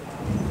 inch.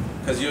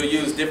 Because you'll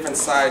use different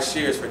size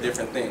shears for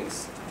different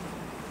things.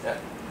 Yeah.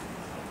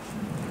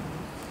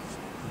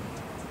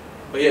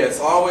 But yeah, it's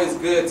always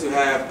good to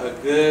have a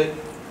good,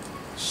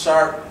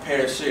 sharp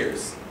pair of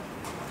shears.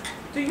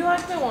 Do you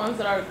like the ones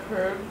that are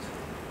curved?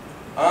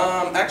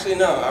 Actually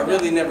no, I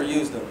really never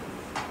used them.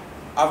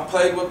 I've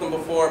played with them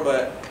before,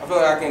 but I feel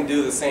like I can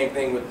do the same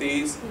thing with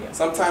these. Yeah.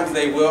 Sometimes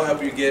they will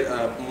help you get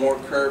a more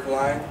curved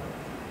line,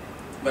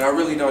 but I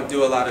really don't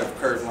do a lot of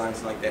curved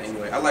lines like that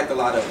anyway. I like a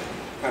lot of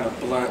kind of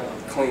blunt,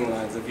 clean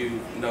lines, if you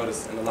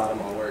notice in a lot of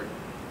my work.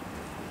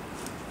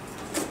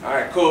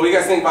 Alright, cool. What do you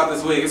guys think about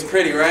this wig? It's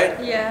pretty,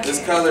 right? Yeah.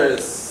 This color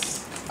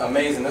is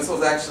amazing. This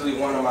was actually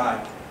one of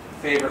my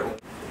favorite one.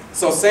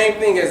 So same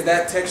thing as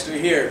that texture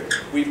here.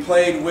 We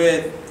played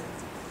with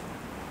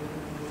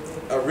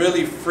a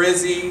really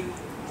frizzy,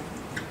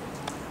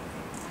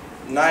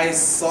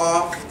 nice,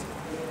 soft,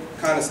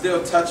 kind of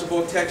still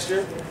touchable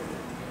texture.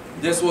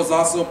 This was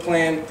also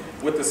playing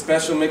with the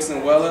Special Mix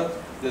and Wella,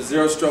 the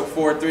 0 Stroke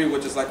 4-3,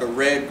 which is like a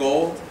red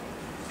gold.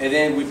 And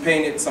then we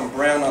painted some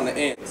brown on the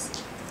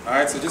ends.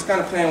 Alright, so just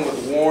kind of playing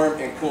with warm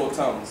and cool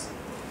tones.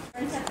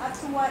 Up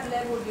to what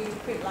level do you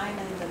put line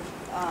in the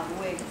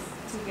wigs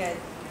to get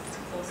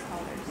those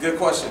colors? Good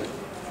question.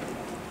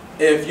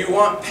 If you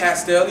want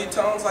pastel-y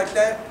tones like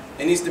that,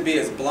 it needs to be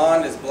as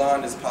blonde as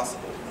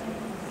possible.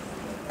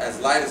 As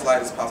light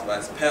as possible,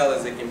 as pale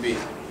as it can be.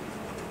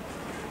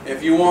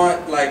 If you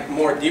want like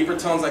more deeper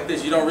tones like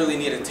this, you don't really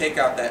need to take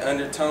out that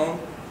undertone.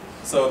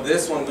 So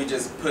this one, we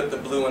just put the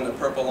blue and the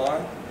purple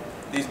on.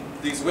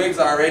 These wigs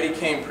already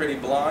came pretty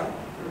blonde,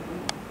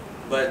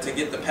 but to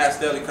get the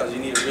pastel colors, you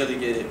need to really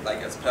get it like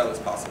as pale as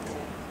possible.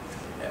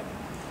 Yeah.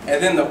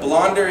 And then the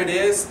blonder it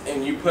is,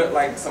 and you put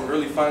like some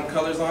really fun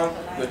colors on,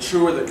 the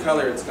truer the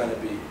color it's going to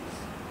be.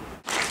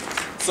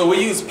 So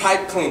we use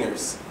pipe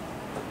cleaners,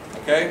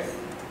 okay?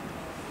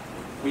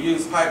 We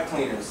use pipe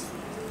cleaners.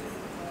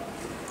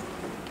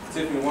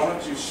 Tiffany, why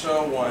don't you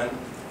show one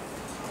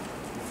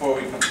before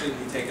we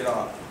completely take it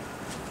off?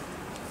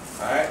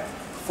 Alright?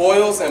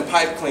 Foils and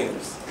pipe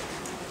cleaners.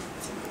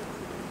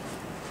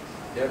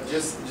 Yep,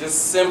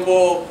 just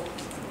simple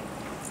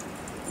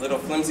little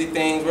flimsy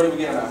things. Where do we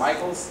get them at?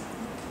 Michael's?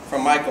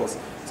 From Michael's.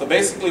 So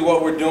basically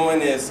what we're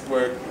doing is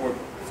we're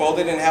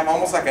folded in half,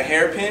 almost like a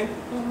hairpin.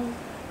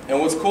 And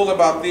what's cool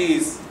about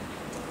these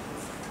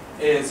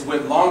is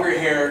with longer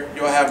hair,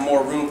 you'll have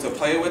more room to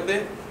play with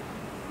it.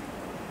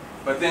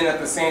 But then at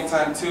the same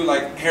time too,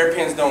 like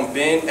hairpins don't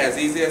bend as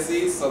easy as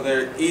these, so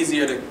they're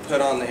easier to put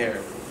on the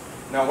hair.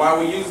 Now why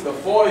we use the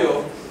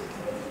foil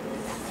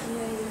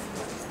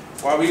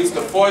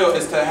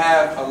is to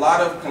have a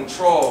lot of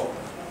control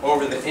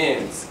over the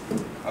ends.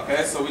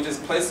 Okay, so we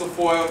just place the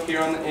foil here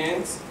on the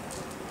ends.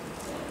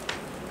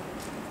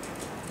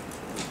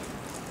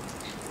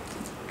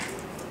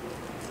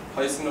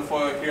 Placing the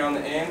foil here on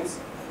the ends.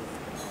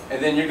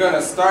 And then you're going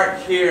to start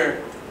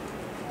here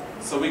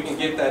so we can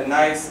get that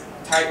nice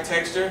tight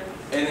texture,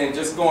 and then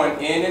just going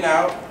in and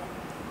out,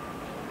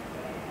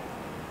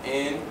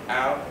 in,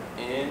 out,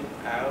 in,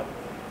 out.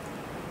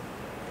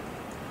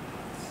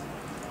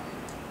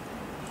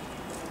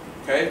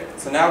 Okay,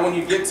 so now when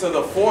you get to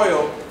the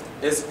foil,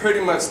 it's pretty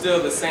much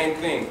still the same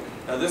thing.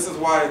 Now this is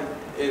why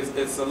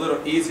it's a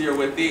little easier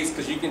with these,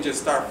 because you can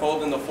just start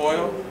folding the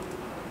foil.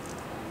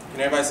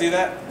 Can everybody see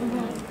that?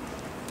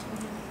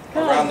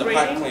 Around the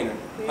pipe cleaner.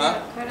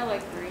 Huh? Kind of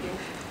like braiding.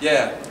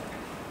 Yeah.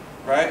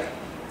 Right?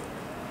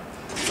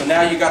 So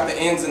now you got the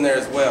ends in there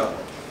as well.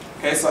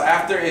 Okay, so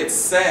after it's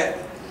set,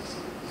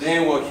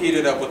 then we'll heat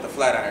it up with the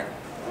flat iron.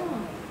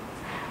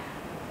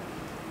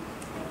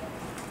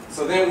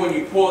 So then when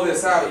you pull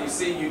this out, you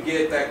see you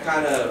get that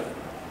kind of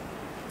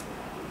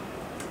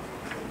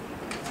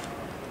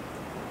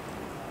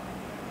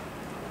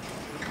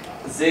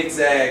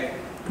zigzag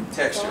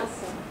texture.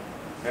 Awesome.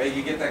 Okay,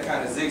 you get that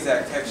kind of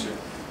zigzag texture.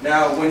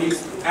 Now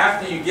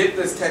after you get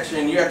this texture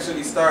and you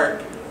actually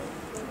start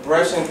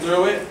brushing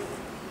through it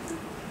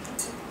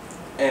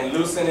and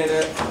loosening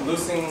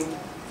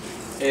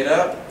it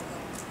up,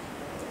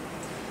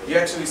 you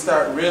actually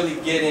start really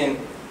getting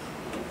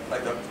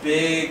like a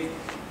big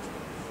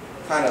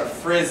kind of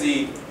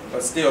frizzy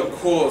but still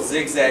cool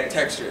zigzag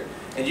texture.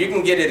 And you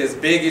can get it as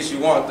big as you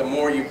want the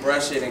more you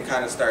brush it and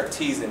kind of start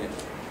teasing it.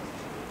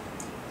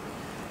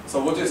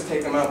 So we'll just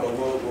take them out, but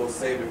we'll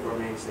save it for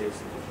main stage to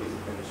completely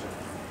finish it.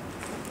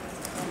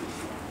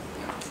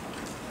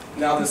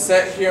 Now the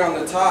set here on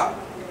the top,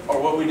 or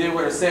what we did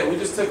with our set, we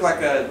just took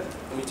like let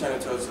me turn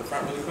it towards the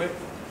front really quick.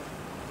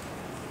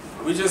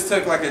 We just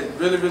took like a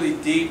really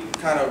deep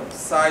kind of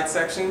side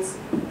sections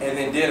and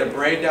then did a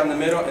braid down the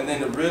middle and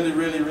then a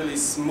really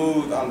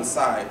smooth on the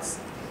sides.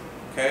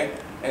 Okay?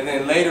 And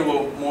then later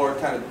we'll more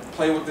kind of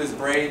play with this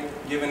braid,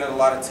 giving it a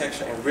lot of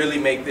texture and really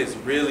make this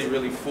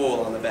really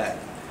full on the back.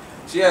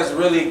 She has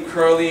really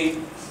curly,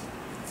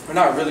 or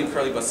not really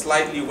curly, but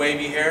slightly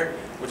wavy hair,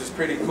 which is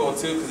pretty cool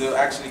too because it'll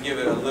actually give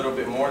it a little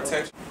bit more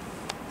texture.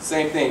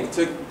 Same thing,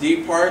 took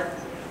deep part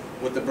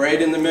with the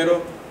braid in the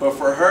middle, but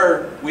for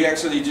her, we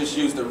actually just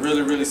used a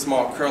really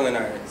small curling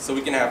iron so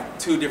we can have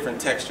two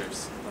different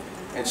textures.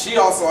 And she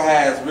also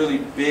has really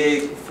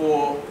big,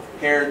 full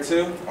hair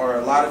too, or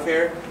a lot of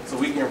hair, so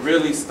we can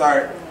really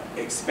start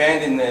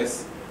expanding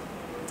this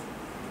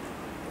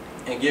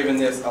and giving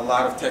this a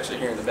lot of texture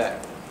here in the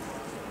back.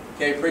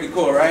 Okay, pretty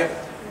cool, right?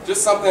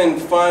 Just something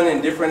fun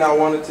and different I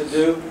wanted to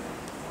do.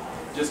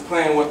 Just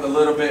playing with a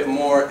little bit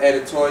more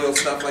editorial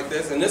stuff like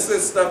this. And this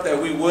is stuff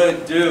that we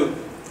would do,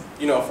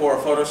 you know, for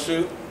a photo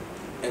shoot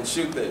and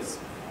shoot this.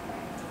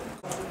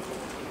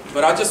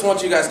 But I just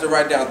want you guys to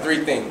write down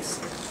 3 things.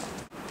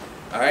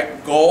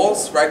 Alright,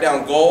 goals, write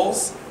down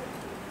goals.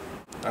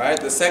 Alright,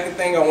 the second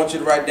thing I want you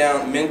to write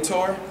down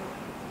mentor.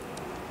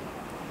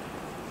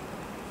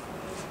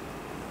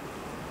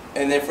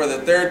 And then for the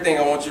third thing,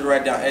 I want you to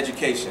write down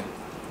education.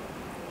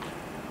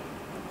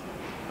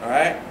 All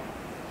right?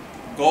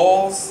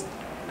 Goals,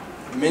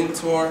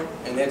 mentor,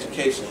 and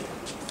education.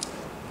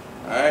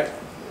 All right?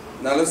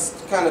 Now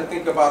let's kind of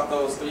think about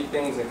those three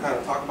things and kind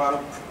of talk about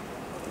them.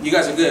 You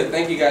guys are good.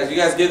 Thank you guys. You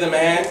guys give them a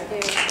hand.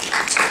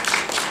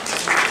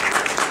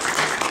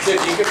 Tiff,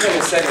 you can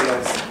finish setting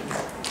those.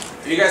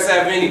 If you guys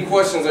have any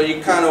questions or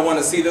you kind of want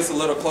to see this a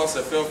little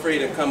closer, feel free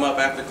to come up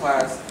after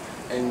class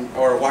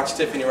or watch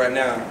Tiffany right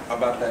now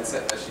about that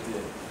set that she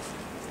did.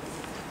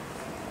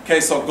 Okay,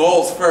 so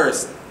goals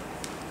first.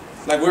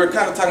 Like we were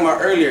kind of talking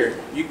about earlier,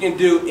 you can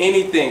do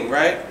anything,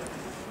 right?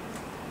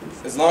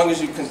 As long as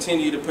you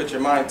continue to put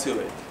your mind to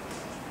it.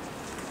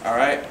 All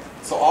right?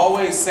 So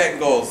always set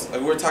goals.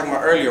 Like we were talking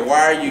about earlier,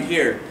 why are you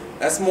here?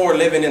 That's more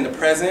living in the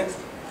present.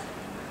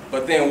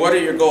 But then what are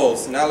your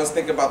goals? Now let's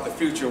think about the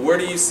future. Where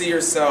do you see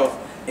yourself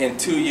in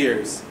 2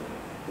 years?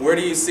 Where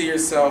do you see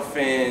yourself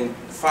in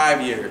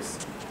 5 years?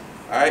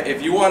 All right?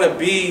 If you want to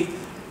be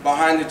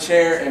behind the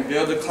chair and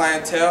build a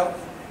clientele,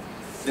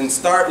 then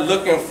start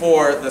looking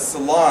for the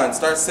salon.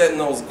 Start setting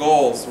those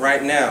goals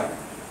right now.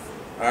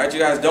 All right, you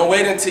guys, don't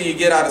wait until you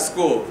get out of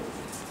school.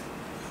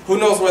 Who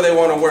knows where they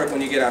want to work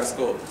when you get out of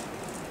school?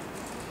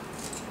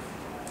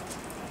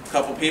 A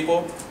couple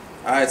people?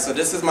 All right, so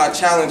this is my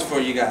challenge for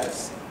you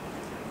guys.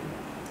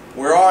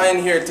 We're all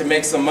in here to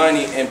make some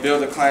money and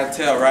build a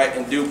clientele, right,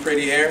 and do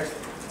pretty hair.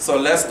 So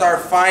let's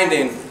start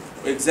finding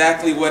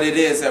exactly what it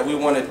is that we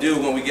want to do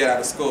when we get out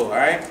of school, all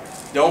right?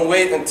 Don't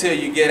wait until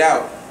you get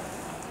out.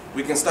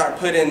 We can start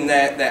putting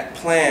that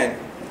plan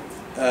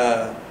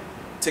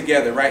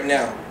together right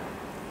now.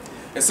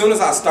 As soon as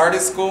I started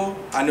school,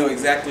 I knew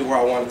exactly where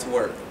I wanted to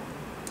work.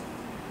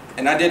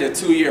 And I did a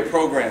 2-year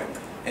program.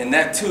 And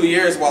that 2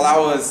 years while I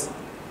was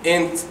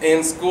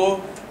in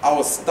school, I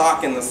was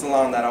stocking the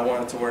salon that I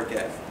wanted to work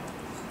at.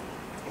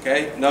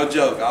 Okay? No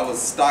joke. I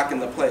was stocking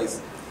the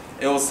place.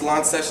 It was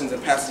Salon Sessions in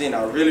Pasadena.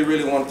 I really,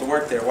 really wanted to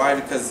work there. Why?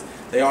 Because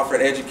they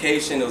offered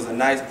education. It was a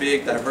nice,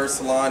 big, diverse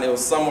salon. It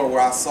was somewhere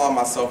where I saw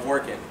myself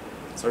working.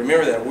 So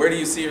remember that. Where do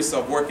you see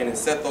yourself working? And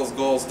set those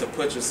goals to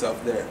put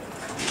yourself there.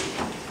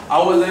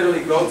 I would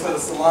literally go to the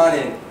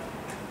salon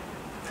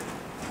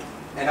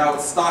and I would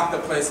stock the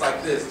place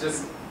like this,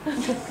 just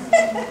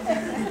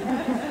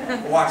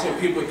watching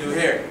people do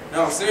hair.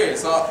 No, I'm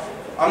serious. So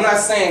I'm not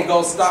saying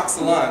go stock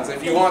salons.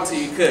 If you want to,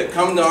 you could.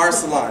 Come to our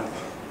salon.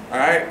 All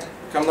right?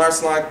 Come to our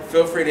salon.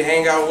 Feel free to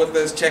hang out with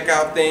us, check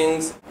out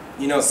things,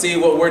 you know, see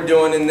what we're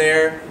doing in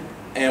there,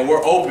 and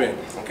we're open,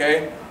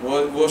 okay?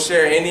 We'll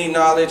share any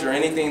knowledge or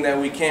anything that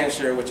we can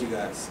share with you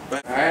guys. All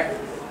right?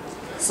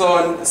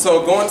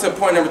 So going to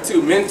point number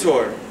 2,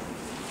 mentor,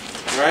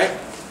 right?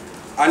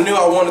 I knew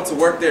I wanted to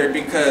work there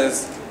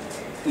because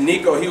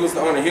Nico, he was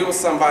the owner. He was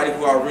somebody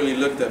who I really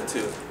looked up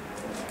to.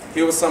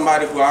 He was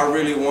somebody who I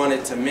really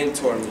wanted to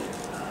mentor me.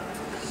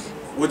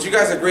 Would you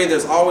guys agree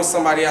there's always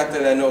somebody out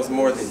there that knows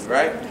more than you,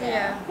 right?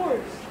 Yeah, of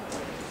course.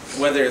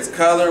 Whether it's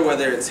color,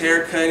 whether it's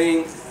hair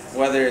cutting,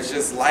 whether it's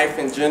just life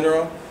in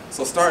general.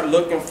 So start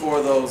looking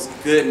for those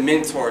good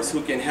mentors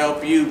who can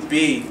help you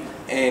be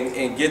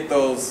and get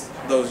those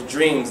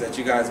dreams that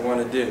you guys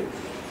want to do.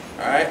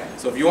 All right?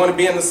 So if you want to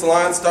be in the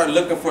salon, start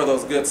looking for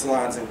those good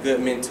salons and good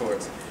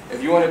mentors.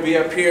 If you want to be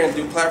up here and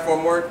do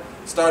platform work,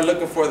 start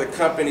looking for the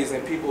companies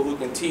and people who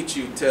can teach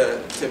you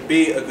to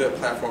be a good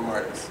platform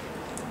artist.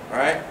 All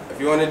right? If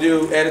you want to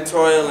do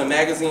editorial and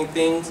magazine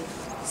things,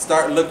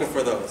 start looking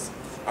for those.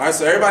 All right?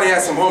 So everybody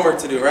has some homework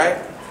to do, right?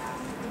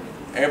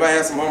 Everybody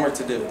has some homework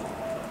to do.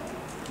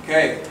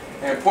 Okay.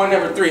 And point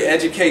number 3,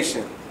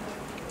 education.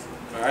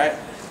 All right?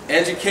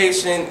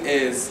 Education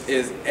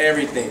is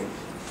everything.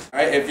 All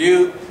right? If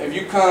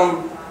you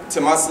come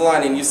to my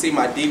salon and you see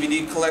my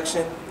DVD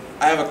collection,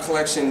 I have a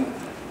collection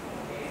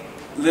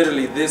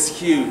literally this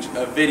huge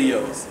of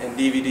videos and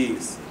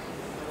DVDs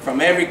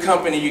from every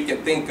company you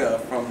can think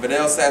of, from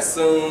Vidal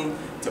Sassoon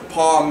to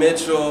Paul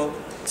Mitchell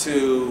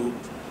to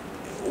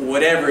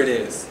whatever it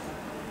is.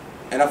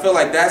 And I feel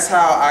like that's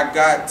how I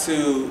got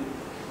to,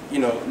 you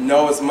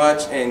know as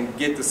much and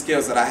get the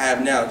skills that I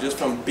have now, just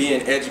from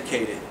being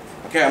educated.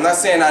 Okay, I'm not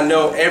saying I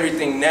know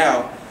everything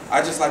now.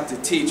 I just like to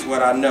teach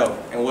what I know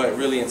and what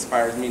really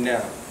inspires me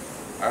now.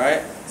 All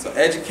right? So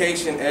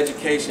education,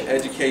 education,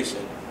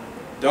 education.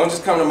 Don't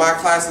just come to my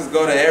classes,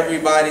 go to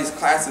everybody's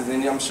classes,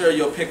 and I'm sure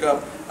you'll pick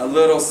up a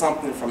little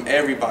something from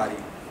everybody.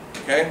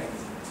 Okay?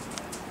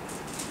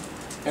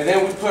 And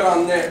then we put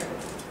on there,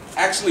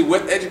 actually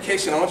with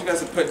education, I want you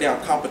guys to put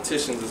down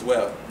competitions as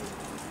well.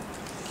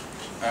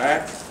 All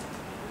right?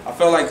 I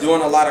feel like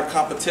doing a lot of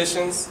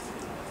competitions,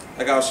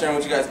 like I was sharing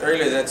with you guys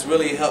earlier, that's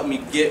really helped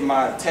me get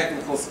my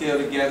technical skill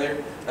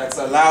together. That's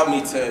allowed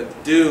me to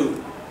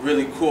do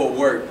really cool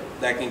work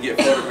that can get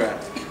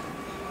photographed.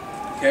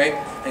 Okay?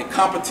 And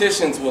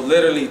competitions will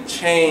literally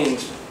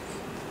change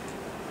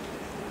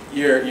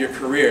your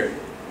career.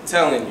 I'm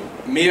telling you.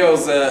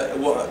 Mio's,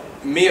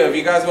 Mio, if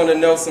you guys want to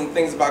know some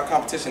things about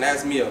competition,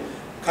 ask Mio.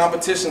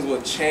 Competitions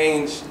will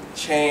change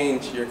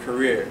your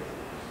career.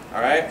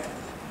 All right?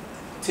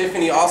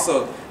 Tiffany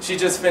also, she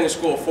just finished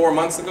school 4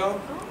 months ago.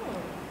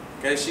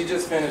 Okay, she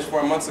just finished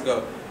 4 months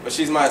ago, but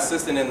she's my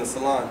assistant in the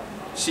salon.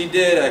 She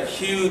did a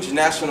huge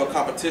national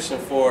competition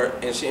for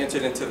it, and she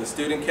entered into the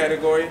student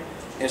category,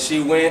 and she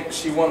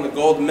won the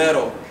gold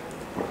medal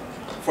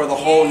for the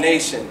whole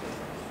nation.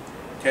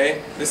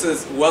 Okay, this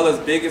is Wella's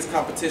biggest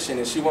competition,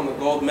 and she won the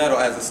gold medal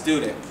as a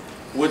student,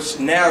 which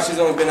now she's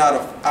only been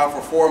out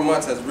for 4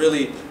 months, has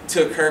really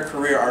took her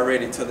career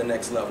already to the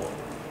next level.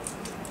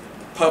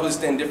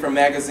 Published in different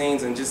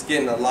magazines and just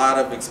getting a lot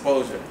of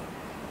exposure.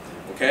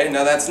 Okay,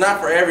 now that's not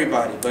for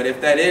everybody, but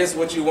if that is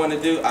what you want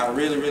to do, I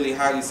really, really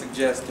highly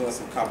suggest doing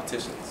some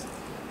competitions.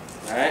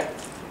 All right?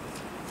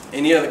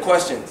 Any other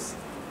questions?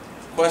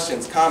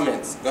 Questions,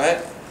 comments? Go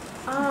ahead.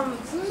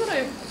 Something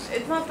that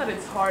it's not that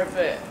it's hard,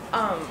 but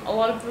a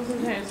lot of people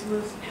sometimes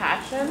lose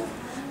passion.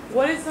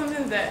 What is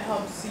something that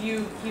helps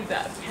you keep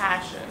that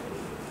passion?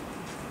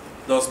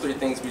 Those 3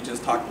 things we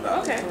just talked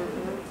about. Okay.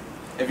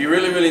 If you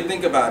really, really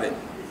think about it,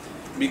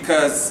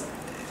 because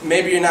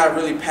maybe you're not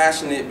really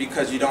passionate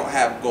because you don't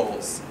have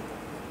goals,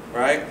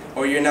 right?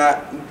 Or you're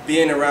not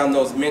being around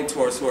those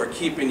mentors who are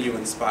keeping you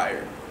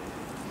inspired.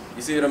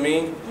 You see what I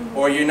mean? Mm-hmm.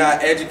 Or you're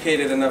not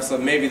educated enough, so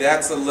maybe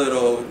that's a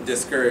little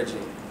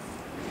discouraging.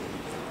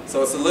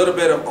 So it's a little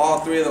bit of all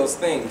 3 of those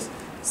things.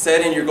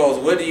 Setting your goals.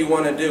 What do you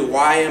want to do?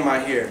 Why am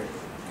I here?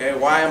 Okay,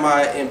 why am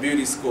I in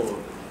beauty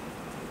school?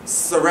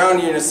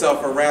 Surrounding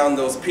yourself around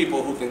those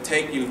people who can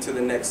take you to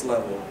the next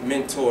level.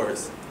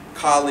 Mentors,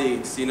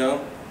 colleagues, you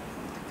know.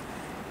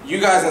 You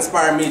guys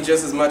inspire me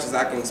just as much as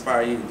I can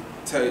inspire you,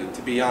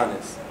 to be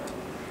honest.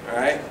 All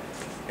right?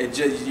 It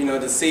just, you know,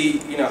 to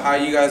see, you know, how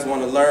you guys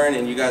want to learn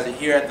and you guys are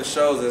here at the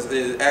shows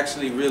is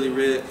actually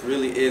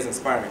really is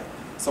inspiring.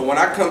 So when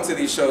I come to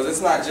these shows, it's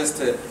not just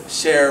to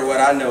share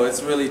what I know,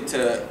 it's really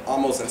to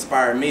almost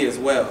inspire me as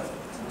well.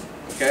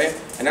 Okay?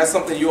 And that's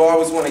something you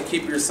always want to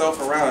keep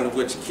yourself around,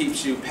 which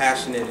keeps you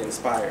passionate and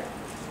inspired.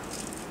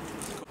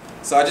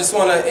 So I just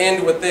want to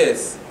end with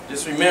this.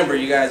 Just remember,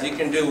 you guys, you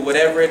can do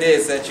whatever it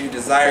is that you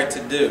desire to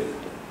do.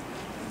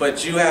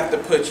 But you have to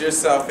put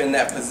yourself in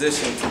that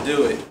position to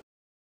do it.